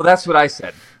 man. Well, that's what I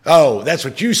said. Oh, that's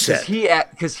what you said.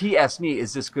 Because he asked me,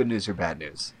 "Is this good news or bad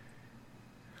news?"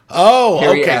 Oh,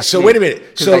 Harry, okay. So wait a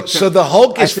minute. So the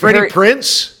Hulk is Freddie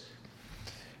Prinze?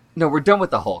 No, we're done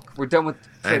with the Hulk. We're done with.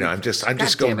 I know. I'm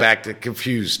just going back to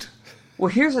confused. Well,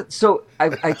 here's it. So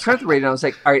I turned the radio and I was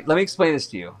like, "All right, let me explain this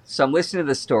to you." So I'm listening to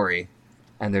this story,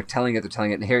 and they're telling it,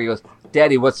 and Harry goes,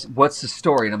 "Daddy, what's the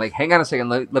story?" And I'm like, "Hang on a second,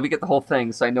 let me get the whole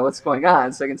thing so I know what's going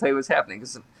on, so I can tell you what's happening."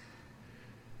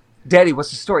 Daddy, what's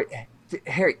the story?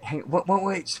 Harry,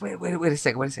 wait a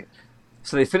second.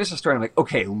 So they finish the story, and I'm like,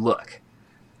 "Okay, look.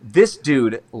 This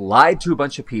dude lied to a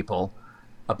bunch of people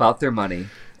about their money,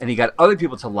 and he got other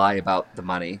people to lie about the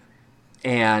money,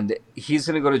 and he's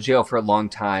going to go to jail for a long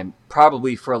time,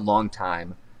 probably for a long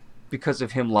time, because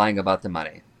of him lying about the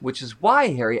money. Which is why,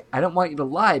 Harry, I don't want you to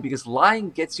lie, because lying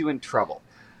gets you in trouble.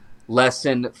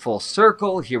 Lesson full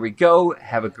circle. Here we go.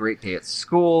 Have a great day at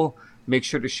school. Make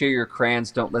sure to share your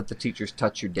crayons. Don't let the teachers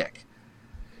touch your dick."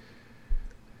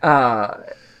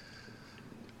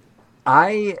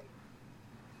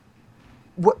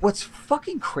 What's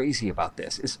fucking crazy about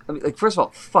this is, first of all,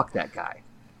 fuck that guy.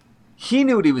 He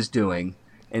knew what he was doing,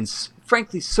 and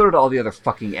frankly, so did all the other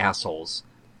fucking assholes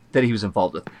that he was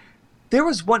involved with. There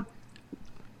was one,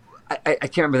 I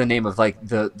can't remember the name of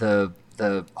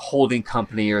the holding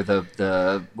company or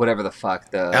the whatever the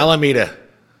fuck. Alameda.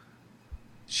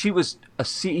 She was a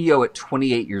CEO at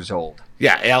 28 years old.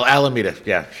 Yeah, Alameda.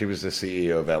 Yeah, she was the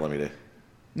CEO of Alameda.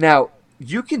 Now,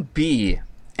 you can be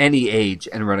any age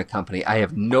and run a company. I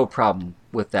have no problem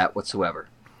with that whatsoever.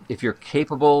 If you're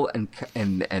capable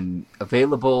and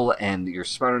available and you're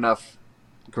smart enough,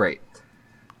 great.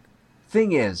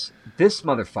 Thing is, this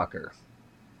motherfucker,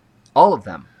 all of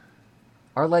them,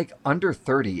 are under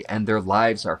 30 and their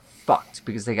lives are fucked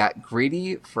because they got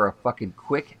greedy for a fucking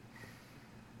quick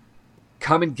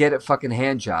come and get it fucking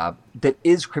hand job that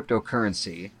is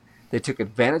cryptocurrency. They took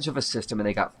advantage of a system and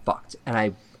they got fucked.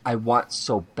 And I want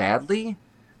so badly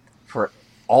for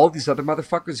all these other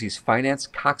motherfuckers, these finance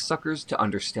cocksuckers, to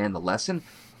understand the lesson,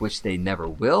 which they never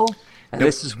will. And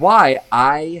this is why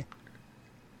I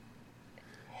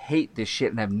hate this shit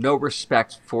and have no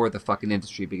respect for the fucking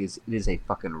industry because it is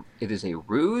a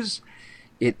ruse.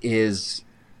 It is,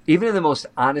 even in the most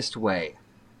honest way,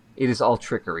 it is all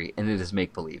trickery and it is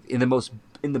make believe. In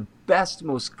the best,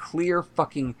 most clear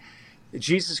fucking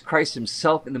Jesus Christ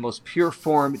himself in the most pure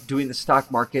form doing the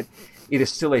stock market, it is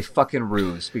still a fucking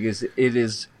ruse because it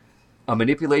is a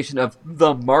manipulation of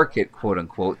the market, quote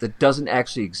unquote, that doesn't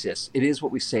actually exist. It is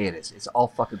what we say it is. It's all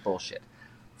fucking bullshit.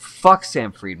 Fuck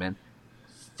Sam Friedman.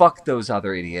 Fuck those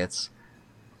other idiots.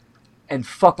 And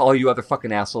fuck all you other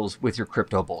fucking assholes with your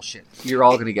crypto bullshit. You're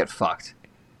all going to get fucked.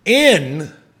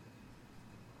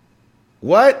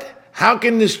 What? How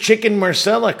can this chicken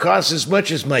Marcella cost as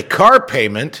much as my car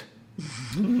payment?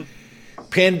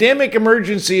 Pandemic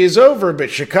emergency is over, but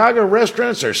Chicago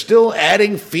restaurants are still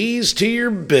adding fees to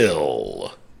your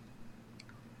bill.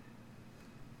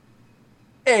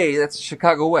 Hey, that's the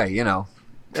Chicago way, you know.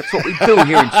 That's what we do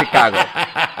here in Chicago.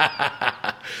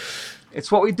 It's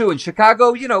what we do in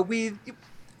Chicago. You know, we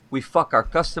fuck our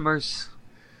customers,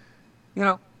 you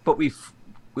know, but we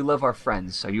love our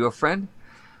friends. Are you a friend?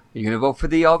 Are you going to vote for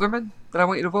the alderman that I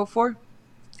want you to vote for?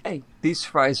 Hey, these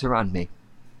fries are on me.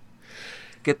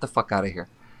 Get the fuck out of here.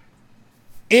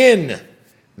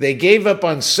 They gave up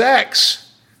on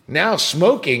sex. Now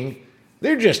smoking.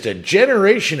 They're just a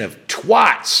generation of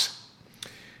twats.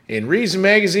 In Reason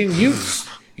Magazine,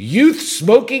 youth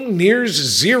smoking nears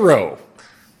zero.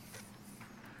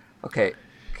 Okay,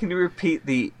 can you repeat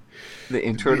the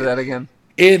intro to that again?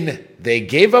 They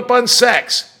gave up on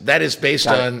sex. That is based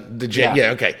on the...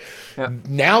 okay. Yeah.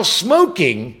 Now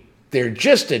smoking, they're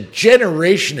just a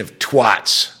generation of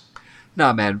twats.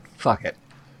 Nah, man, fuck it.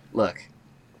 Look,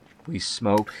 we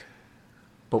smoke,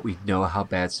 but we know how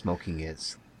bad smoking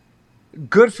is.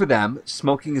 Good for them.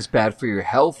 Smoking is bad for your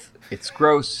health. It's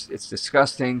gross. It's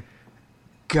disgusting.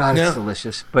 God, it's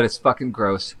delicious, but it's fucking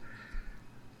gross.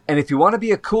 And if you want to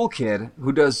be a cool kid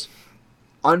who does,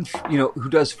 who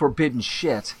does forbidden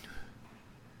shit,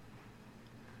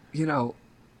 you know,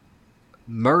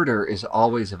 murder is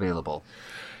always available.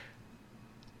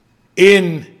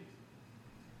 Are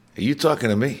you talking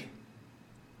to me?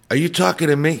 Are you talking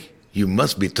to me? You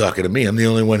must be talking to me. I'm the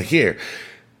only one here.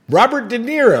 Robert De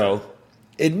Niro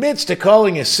admits to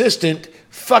calling assistant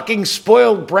fucking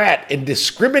spoiled brat in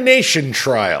discrimination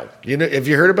trial. You know, have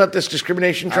you heard about this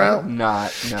discrimination trial?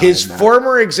 His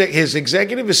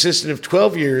executive assistant of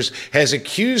 12 years has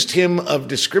accused him of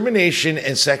discrimination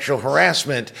and sexual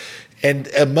harassment.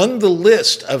 And among the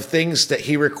list of things that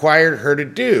he required her to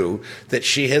do that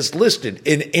she has listed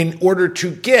in order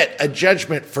to get a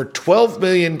judgment for $12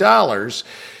 million,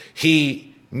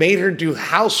 he made her do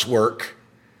housework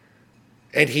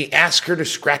and he asked her to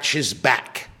scratch his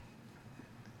back.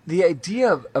 The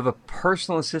idea of a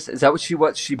personal assistant, is that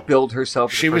what she billed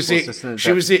herself as? She was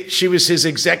his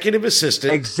executive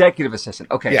assistant. Executive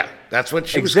assistant. Okay. Yeah, that's what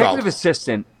she was called. Executive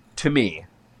assistant to me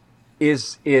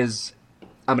is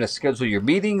I'm going to schedule your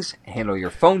meetings, handle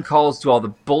your phone calls, do all the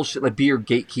bullshit, like be your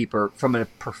gatekeeper from a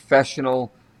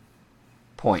professional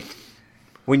point.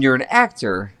 When you're an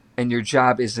actor and your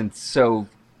job isn't so,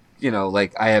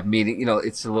 like I have meeting,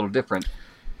 it's a little different.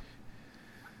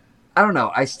 I don't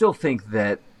know. I still think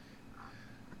that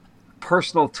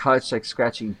personal touch, like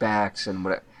scratching backs and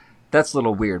whatever, that's a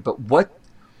little weird. But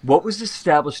what was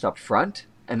established up front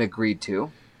and agreed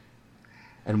to,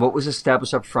 and what was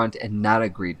established up front and not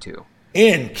agreed to?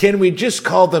 And can we just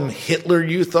call them Hitler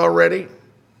Youth already?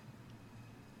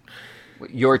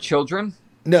 Your children?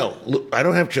 No, I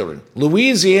don't have children.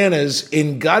 Louisiana's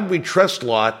In God We Trust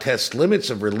law tests limits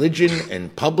of religion in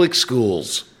public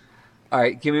schools. All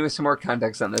right, give me some more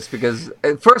context on this because,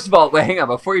 first of all, hang on.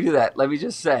 Before you do that, let me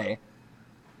just say,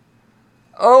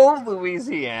 oh,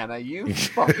 Louisiana, you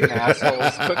fucking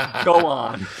assholes. Go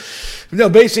on. No,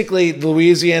 basically,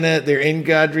 Louisiana, their In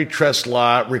God We Trust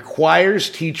law requires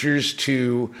teachers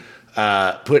to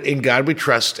put In God We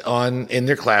Trust in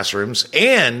their classrooms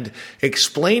and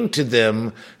explain to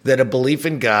them that a belief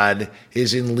in God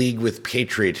is in league with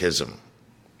patriotism.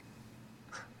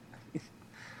 I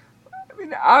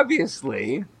mean,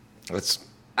 obviously,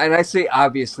 and I say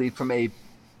obviously from a,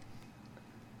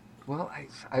 what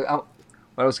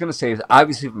I was going to say is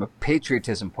obviously from a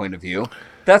patriotism point of view,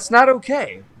 that's not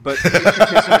okay. But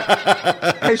patriotism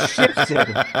has shifted.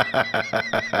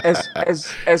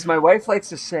 As my wife likes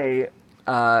to say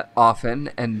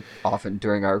often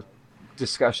during our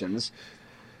discussions,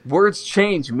 words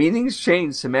change, meanings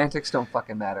change, semantics don't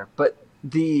fucking matter. But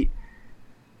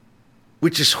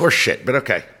which is horseshit, but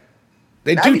okay.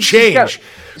 They I do mean, she's got- change,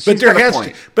 she's but there got a has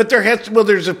point. to, but there has to, well,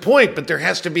 there's a point, but there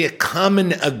has to be a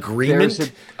common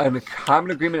agreement. There's a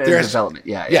common agreement and There has- development.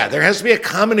 Yeah, Yeah, there has to be a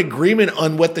common agreement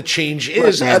on what the change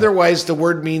is. man. Otherwise, the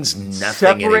word means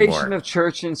nothing Separation anymore. of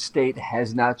church and state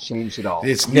has not changed at all.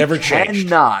 It's never changed.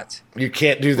 Cannot. You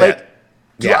can't do Like, that.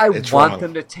 do Yeah, I it's want wrong.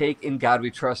 them to take "In God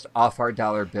We Trust" off our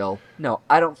dollar bill? No,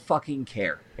 I don't fucking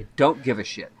care. I don't give a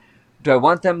shit. Do I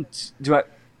want them? Do I?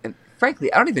 And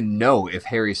frankly, I don't even know if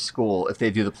Harry's school, if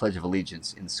they do the Pledge of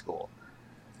Allegiance in school.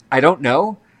 I don't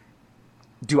know.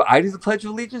 Do I do the Pledge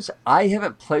of Allegiance? I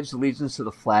haven't pledged allegiance to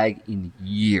the flag in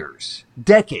years,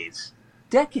 decades.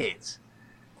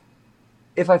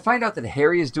 If I find out that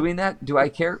Harry is doing that, do I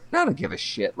care? No, I don't give a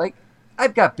shit. Like,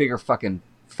 I've got bigger fucking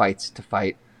fights to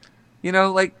fight. You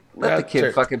know, like, let the kid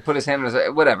sure. fucking put his hand on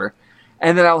his, whatever.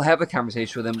 And then I'll have a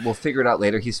conversation with him. We'll figure it out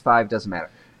later. He's 5, doesn't matter.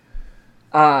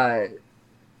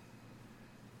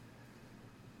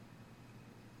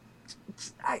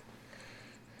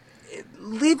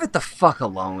 Leave it the fuck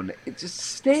alone. Just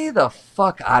stay the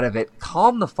fuck out of it.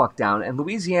 Calm the fuck down. And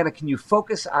Louisiana, can you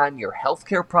focus on your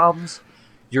healthcare problems,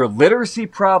 your literacy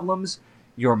problems,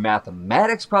 your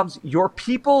mathematics problems, your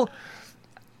people?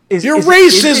 Your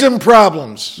racism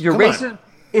problems. Your Come on. racism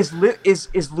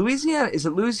is Louisiana? Is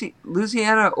it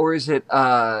Louisiana or is it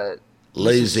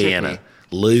Louisiana.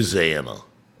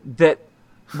 that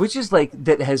which is like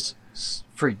that has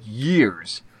for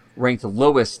years ranked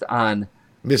lowest on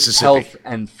Mississippi. health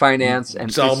and finance and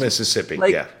It's all Mississippi,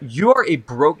 like, yeah. You are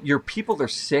your people are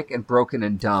sick and broken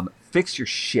and dumb. Fix your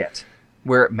shit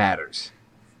where it matters.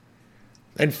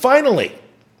 And finally,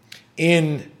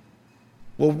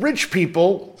 rich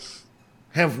people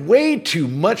have way too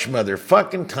much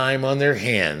motherfucking time on their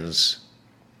hands.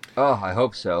 Oh, I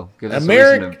hope so. Give us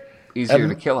easier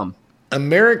to kill them.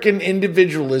 American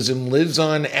individualism lives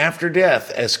on after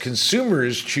death as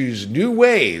consumers choose new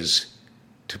ways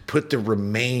to put the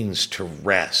remains to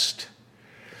rest.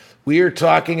 We are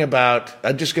talking about,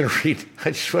 I'm just going to read,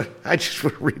 I just want to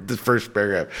read the first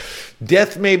paragraph.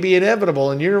 Death may be inevitable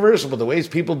and universal, but the ways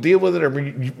people deal with it are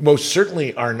most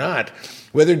certainly are not.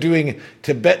 Whether doing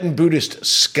Tibetan Buddhist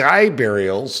sky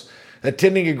burials,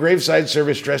 attending a graveside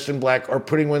service dressed in black, or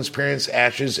putting one's parents'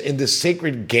 ashes in the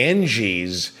sacred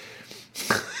Ganges.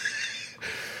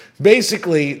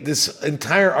 Basically, this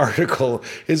entire article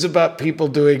is about people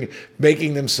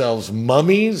making themselves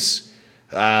mummies,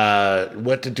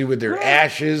 what to do with their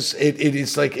ashes.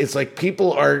 It's like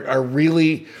people are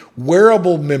really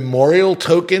wearable memorial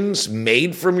tokens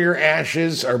made from your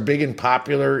ashes are big and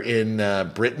popular in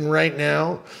Britain right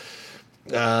now.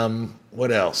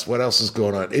 What else? What else is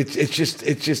going on? It's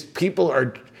just people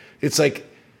are. It's like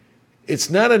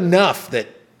it's not enough that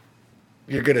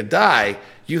you're going to die.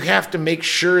 You have to make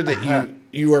sure that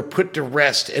you are put to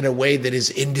rest in a way that is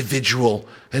individual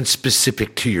and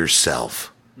specific to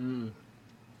yourself. I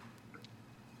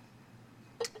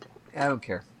don't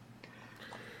care.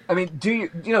 I mean, do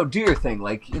your thing.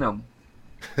 Like,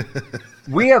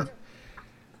 we have.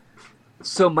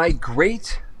 So my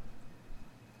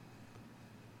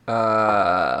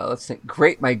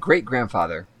my great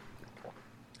grandfather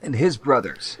and his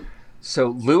brothers. So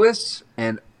Lewis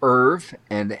and Irv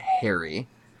and Harry.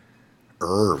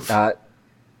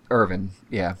 Irvin,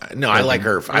 yeah. No, I like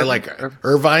Irv. I like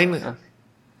Irvine.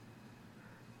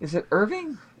 Is it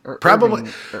Irving? Or Probably.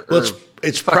 Irving, or Well, Irv?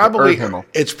 it's Fucking probably Irv Himmel.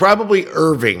 it's probably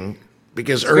Irving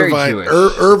because very Irvine Jewish.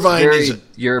 Irvine Very is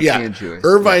European Jewish.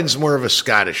 Irvine's more of a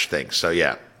Scottish thing. So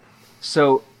yeah.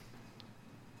 So,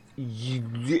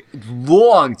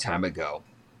 long time ago,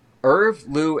 Irv,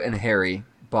 Lou, and Harry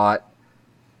bought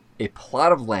a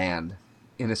plot of land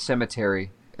in a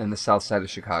cemetery in the south side of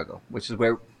Chicago, which is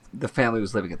where the family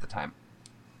was living at the time.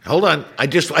 Hold on. I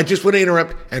just want to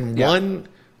interrupt. And Yeah.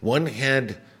 one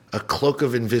had a cloak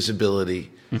of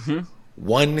invisibility. Mm-hmm.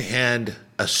 One had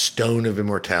a stone of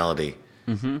immortality.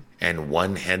 Mm-hmm. And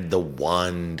one had the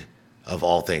wand of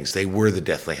all things. They were the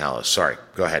Deathly Hallows. Sorry.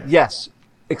 Go ahead. Yes,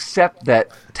 except that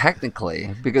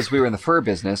technically, because we were in the fur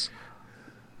business,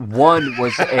 one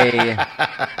was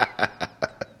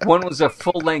a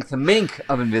full-length mink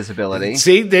of invisibility.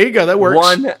 See, there you go. That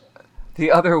works.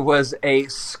 The other was a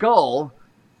skull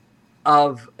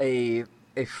of a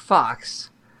fox,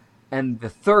 and the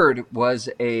third was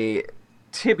a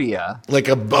tibia. Like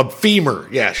a femur.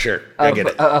 Yeah, sure. I get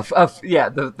it.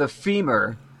 The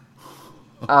femur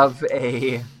of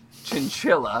a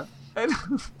chinchilla.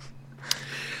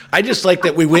 I just like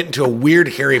that we went into a weird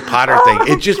Harry Potter thing.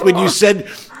 It just when you said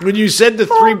the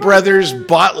three brothers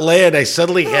bought land, I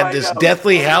suddenly had this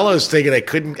Deathly Hallows thing, and I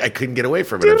couldn't get away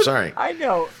from it. I'm sorry. I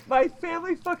know. My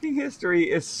family fucking history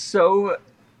is so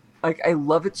like I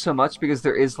love it so much because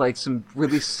there is like some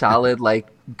really solid, like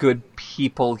good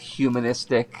people,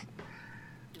 humanistic,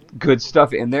 good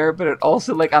stuff in there. But it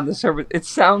also like on the surface, it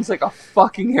sounds like a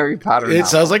fucking Harry Potter. It novel.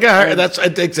 sounds like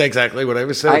that's exactly what I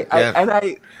was saying.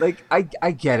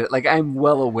 I get it. Like I'm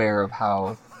well aware of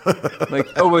how, like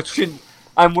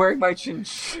I'm wearing my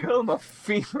chinchilla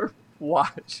fever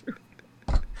watch.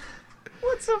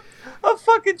 What's a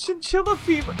fucking chinchilla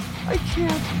fever? I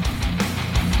can't.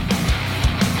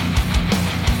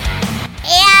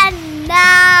 And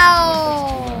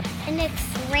now, an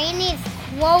extraneous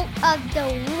quote of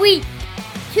the week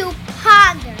to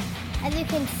ponder as you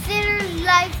consider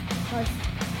life's most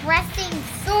pressing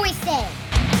choices.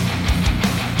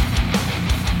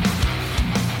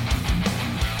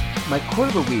 My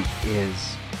quote of the week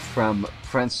is from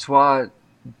Francois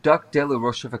Duc de la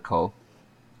Rochefoucauld.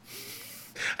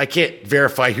 I can't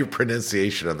verify your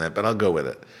pronunciation on that, but I'll go with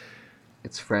it.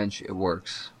 It's French. It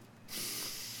works.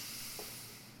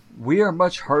 We are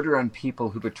much harder on people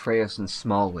who betray us in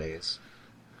small ways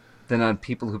than on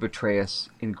people who betray us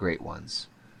in great ones.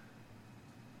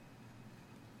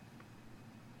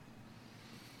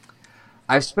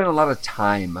 I've spent a lot of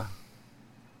time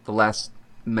the last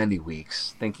many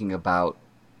weeks thinking about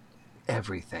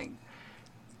everything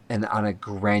and on a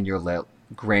granular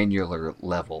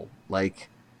level. Like,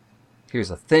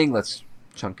 here's a thing, let's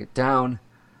chunk it down.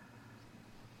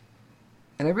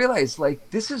 And I realized,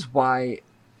 like, this is why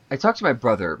I talked to my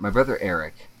brother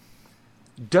Eric,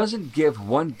 doesn't give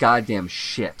one goddamn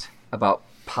shit about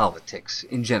politics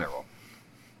in general.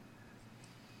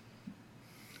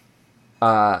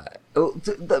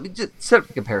 Let me just set up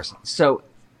a comparison. So,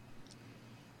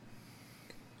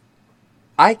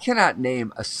 I cannot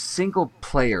name a single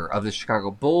player of the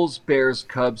Chicago Bulls, Bears,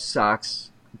 Cubs, Sox,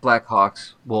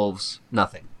 Blackhawks, Wolves,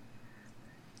 nothing.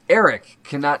 Eric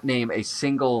cannot name a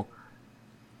single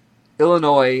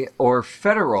Illinois or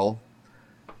federal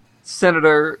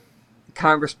senator,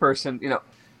 congressperson,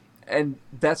 and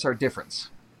that's our difference.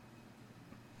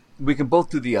 We can both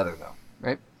do the other, though,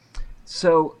 right?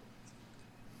 So,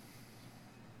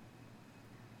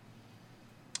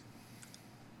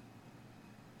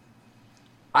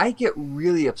 I get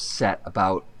really upset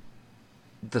about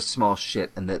the small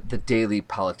shit and the daily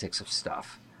politics of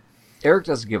stuff. Eric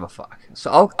doesn't give a fuck.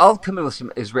 So I'll come in with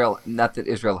some Israel, not that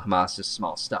Israel-Hamas is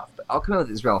small stuff, but I'll come in with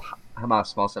Israel-Hamas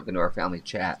small stuff into our family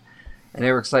chat. And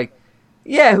Eric's like,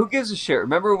 yeah, who gives a shit?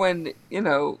 Remember when,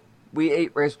 we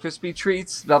ate Rice Krispie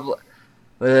treats? Blah, blah,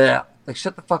 blah. Like,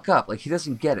 shut the fuck up. Like, he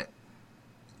doesn't get it.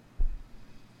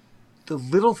 The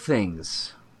little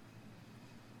things.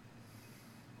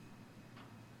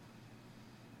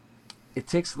 It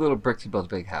takes a little brick to build a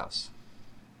big house.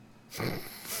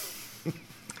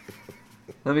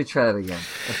 Let me try that again.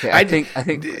 Okay, I think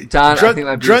Don. I think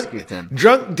my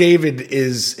drunk David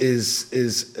is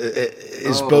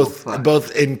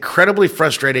both incredibly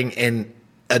frustrating and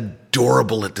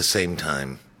adorable at the same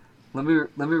time. Let me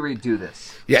redo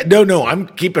this. Yeah, no, I'm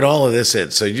keeping all of this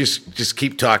in. So you just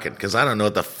keep talking because I don't know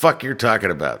what the fuck you're talking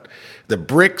about. The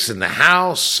bricks and the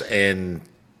house and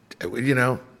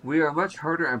We are much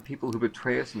harder on people who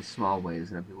betray us in small ways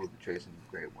than on people who betray us in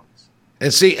great ones.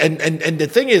 And see, and the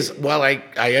thing is, while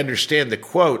I understand the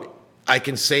quote, I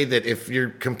can say that if you're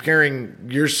comparing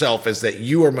yourself as that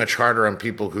you are much harder on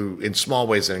people who in small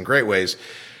ways than in great ways,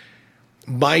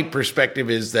 my perspective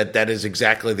is that is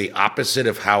exactly the opposite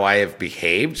of how I have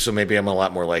behaved. So maybe I'm a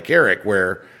lot more like Eric,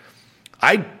 where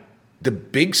the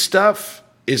big stuff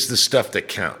is the stuff that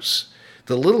counts.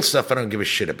 The little stuff I don't give a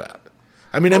shit about.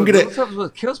 I mean, I'm gonna. Little stuff is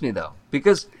what kills me, though,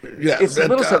 because it's the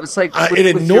little stuff. It's like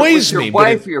it annoys with me. Your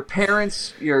wife, or your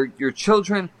parents, your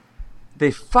children,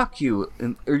 they fuck you,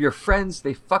 or your friends,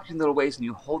 they fuck you in little ways, and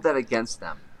you hold that against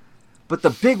them. But the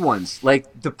big ones,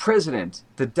 like the president,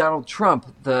 the Donald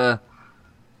Trump,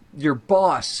 your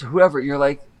boss, whoever, you're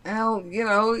like, well,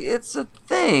 it's a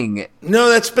thing. No,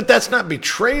 that's not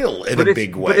betrayal in a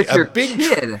big way. But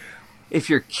if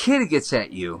your kid gets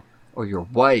at you, or your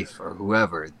wife, or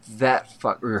whoever,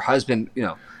 or your husband,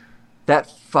 that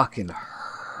fucking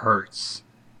hurts.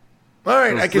 All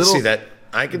right, I can see that.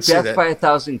 I can see that. Death by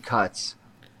 1,000 cuts.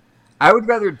 I would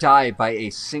rather die by a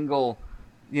single,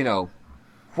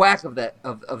 whack of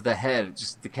the head,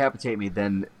 just decapitate me,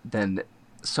 than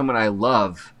someone I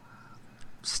love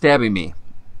stabbing me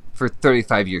for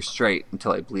 35 years straight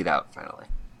until I bleed out finally.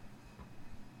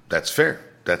 That's fair.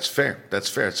 It's a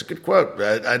good quote.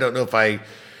 I don't know if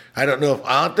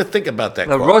I'll have to think about that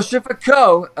quote.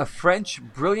 Rochefoucauld, a French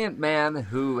brilliant man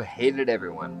who hated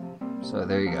everyone. So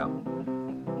there you go.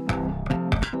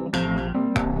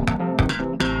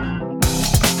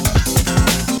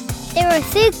 There are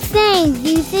 6 things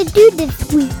you should do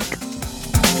this week.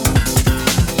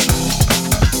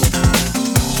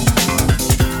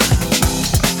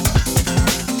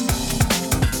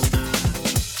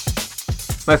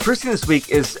 My first thing this week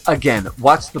is, again,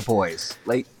 watch The Boys.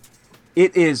 Like,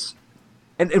 it is,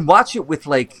 and watch it with,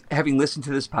 like, having listened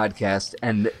to this podcast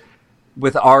and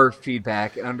with our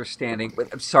feedback and understanding. But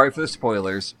I'm sorry for the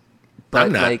spoilers, but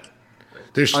I'm not. like,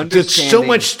 There's so understanding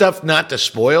much stuff not to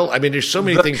spoil. I mean, there's so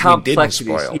many the things we didn't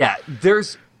complexities. spoil. Yeah,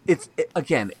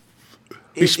 again.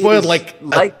 We spoiled like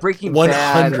Breaking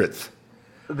 100th.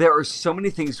 Bad. There are so many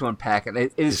things to unpack, and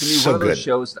it is going to be so one of those good.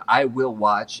 shows that I will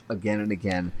watch again and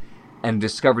again and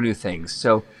discover new things.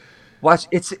 So, watch.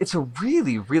 It's a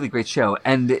really, really great show.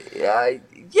 And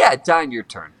yeah, Don, your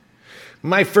turn.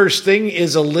 My first thing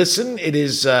is a listen. It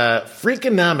is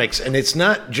Freakonomics, and it's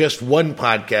not just one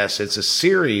podcast. It's a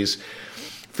series.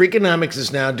 Freakonomics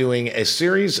is now doing a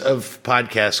series of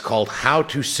podcasts called How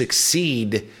to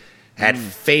Succeed at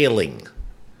Failing.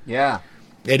 Yeah.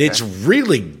 And it's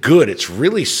really good. It's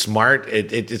really smart.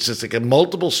 It's just like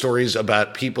multiple stories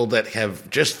about people that have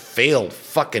just failed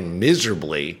fucking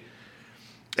miserably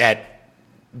at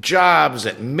jobs,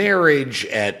 at marriage,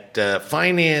 at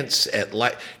finance, at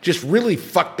life, just really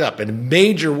fucked up in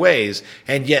major ways,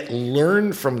 and yet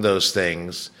learned from those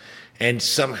things and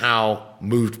somehow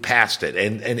moved past it.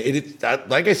 And it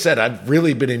like I said, I've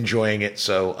really been enjoying it,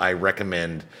 so I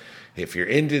recommend if you're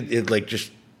into it, like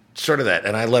just sort of that.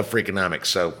 And I love Freakonomics.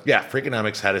 So yeah,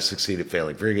 Freakonomics, How to Succeed at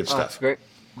Failing. Very good stuff. Great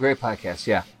podcast,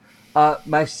 yeah.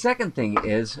 My second thing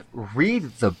is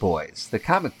read The Boys, the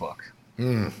comic book.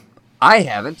 I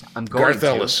haven't. I'm going Garth to.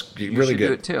 Ellis, You really should good.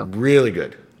 do it too. Really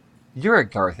good. You're a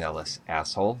Garth Ellis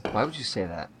asshole. Why would you say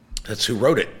that? That's who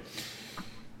wrote it.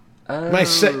 Oh,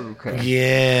 okay.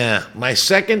 Yeah. My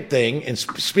second thing, and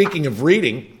speaking of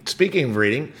reading,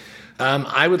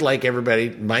 I would like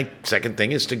everybody, my second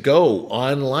thing is to go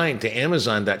online to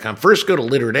Amazon.com. First, go to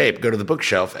Literate, go to the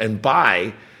bookshelf, and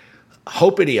buy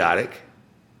Hope Idiotic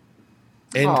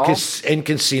and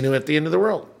Casino at the End of the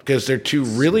World, because they're two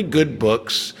really good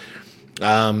books.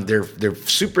 They're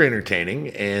super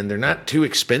entertaining, and they're not too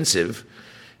expensive.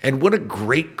 And what a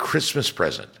great Christmas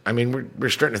present. I mean, we're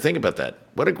starting to think about that.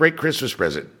 What a great Christmas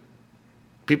present.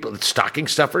 People, stocking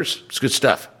stuffers, it's good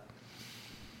stuff.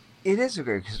 It is a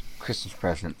great Christmas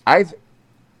present.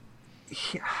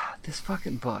 This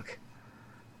fucking book.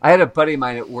 I had a buddy of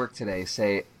mine at work today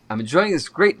say, I'm enjoying this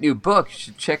great new book. You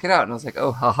should check it out. And I was like,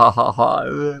 oh, ha, ha, ha,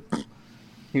 ha.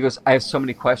 He goes, I have so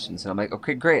many questions. And I'm like,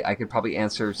 okay, great. I could probably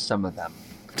answer some of them.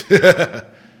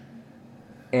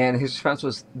 And his response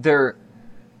was,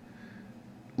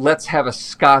 let's have a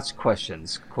Scots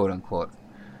questions, quote unquote.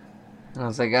 And I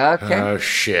was like, okay. Oh,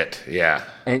 shit. Yeah.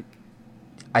 And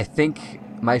I think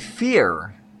my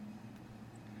fear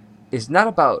is not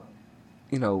about,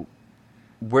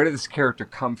 where did this character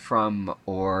come from,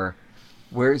 or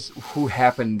who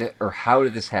happened, or how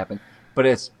did this happen, but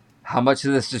it's how much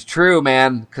of this is true,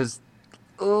 man. Because,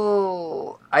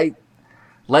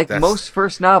 most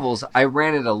first novels, I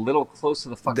ran it a little close to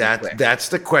the fucking quick. That's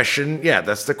the question. Yeah,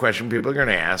 that's the question people are going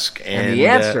to ask. And the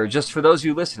answer, just for those of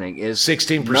you listening, is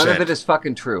 16%. None of it is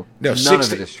fucking true. No, none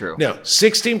of it is true. No,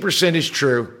 16% is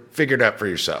true. Figure it out for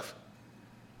yourself.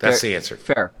 That's the answer.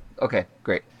 Fair. Okay,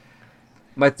 great.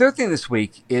 My third thing this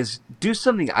week is do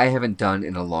something I haven't done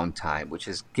in a long time, which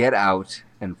is get out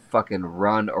and fucking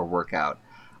run or work out.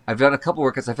 I've done a couple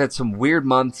workouts. I've had some weird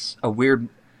months, a weird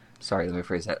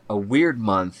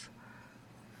month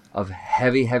of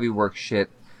heavy work shit,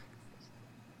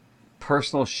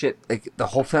 personal shit. Like, the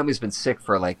whole family's been sick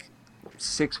for like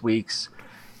 6 weeks.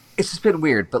 It's just been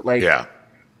weird, but yeah.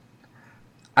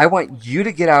 I want you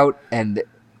to get out and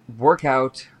work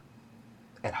out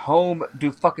at home,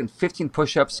 do fucking 15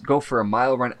 push-ups, go for a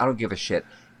mile run. I don't give a shit.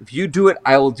 If you do it,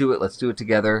 I will do it. Let's do it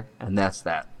together. And that's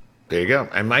that. There you go.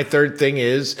 And my third thing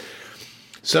is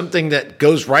something that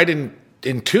goes right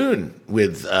in tune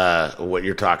with what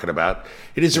you're talking about.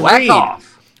 It is a Whack read.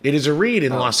 off. It is a read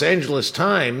in Los Angeles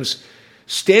Times.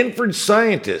 Stanford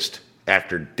scientist,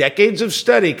 after decades of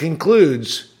study,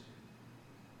 concludes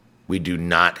we do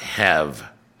not have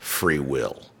free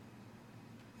will.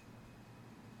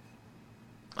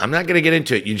 I'm not going to get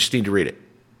into it. You just need to read it.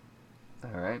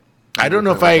 All right. I don't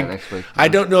know if I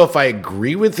don't know if I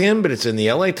agree with him, but it's in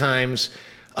the LA Times.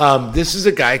 This is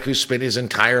a guy who spent his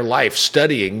entire life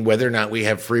studying whether or not we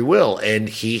have free will, and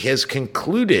he has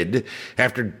concluded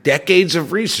after decades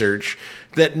of research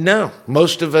that no,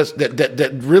 most of us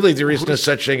that really there is no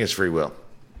such thing as free will.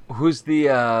 Who's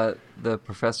the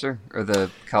professor or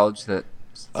the college that?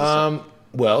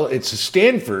 Well, it's a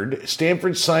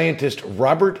Stanford scientist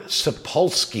Robert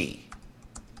Sapolsky.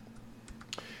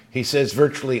 He says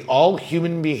virtually all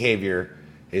human behavior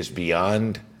is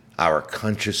beyond our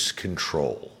conscious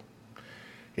control.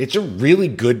 It's a really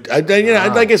good.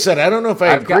 Wow. Like I said, I don't know if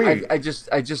I agree. I just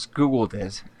Googled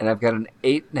it, and I've got an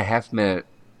 8.5 minute.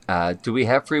 Do we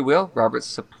have free will? Robert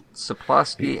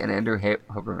Sapolsky and Andrew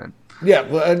Huberman. Yeah,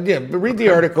 but read the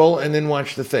article and then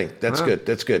watch the thing. That's good.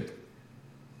 That's good.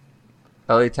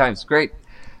 LA Times, great.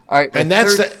 All right, And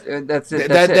that's it. That's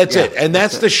it. And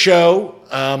that's the show.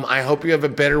 I hope you have a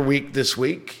better week this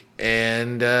week.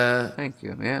 And Thank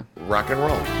you. Yeah. rock and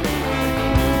roll.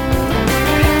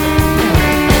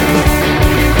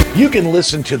 You can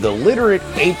listen to the Literate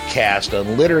ApeCast on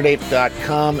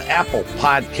literateape.com, Apple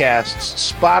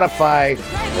Podcasts, Spotify,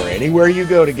 or anywhere you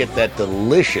go to get that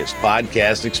delicious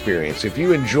podcast experience. If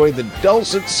you enjoy the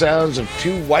dulcet sounds of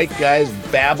two white guys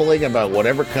babbling about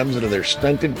whatever comes into their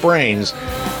stunted brains,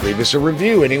 leave us a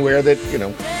review anywhere that,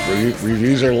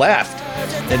 reviews are left.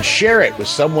 And share it with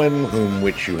someone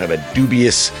which you have a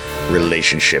dubious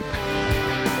relationship.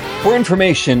 For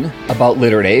information about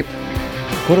Literate Ape,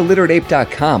 go to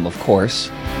literateape.com, of course,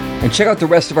 and check out the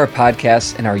rest of our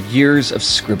podcasts and our years of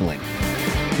scribbling.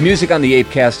 Music on the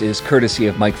ApeCast is courtesy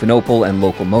of Mike Vinopal and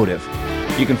Locomotive.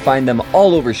 You can find them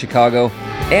all over Chicago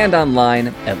and online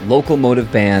at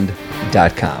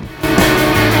locomotiveband.com.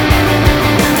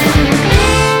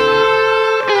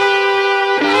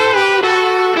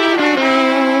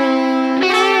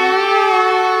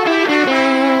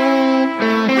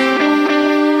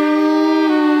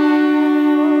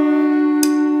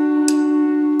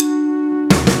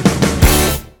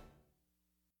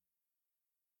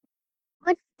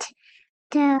 What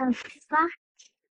the fuck?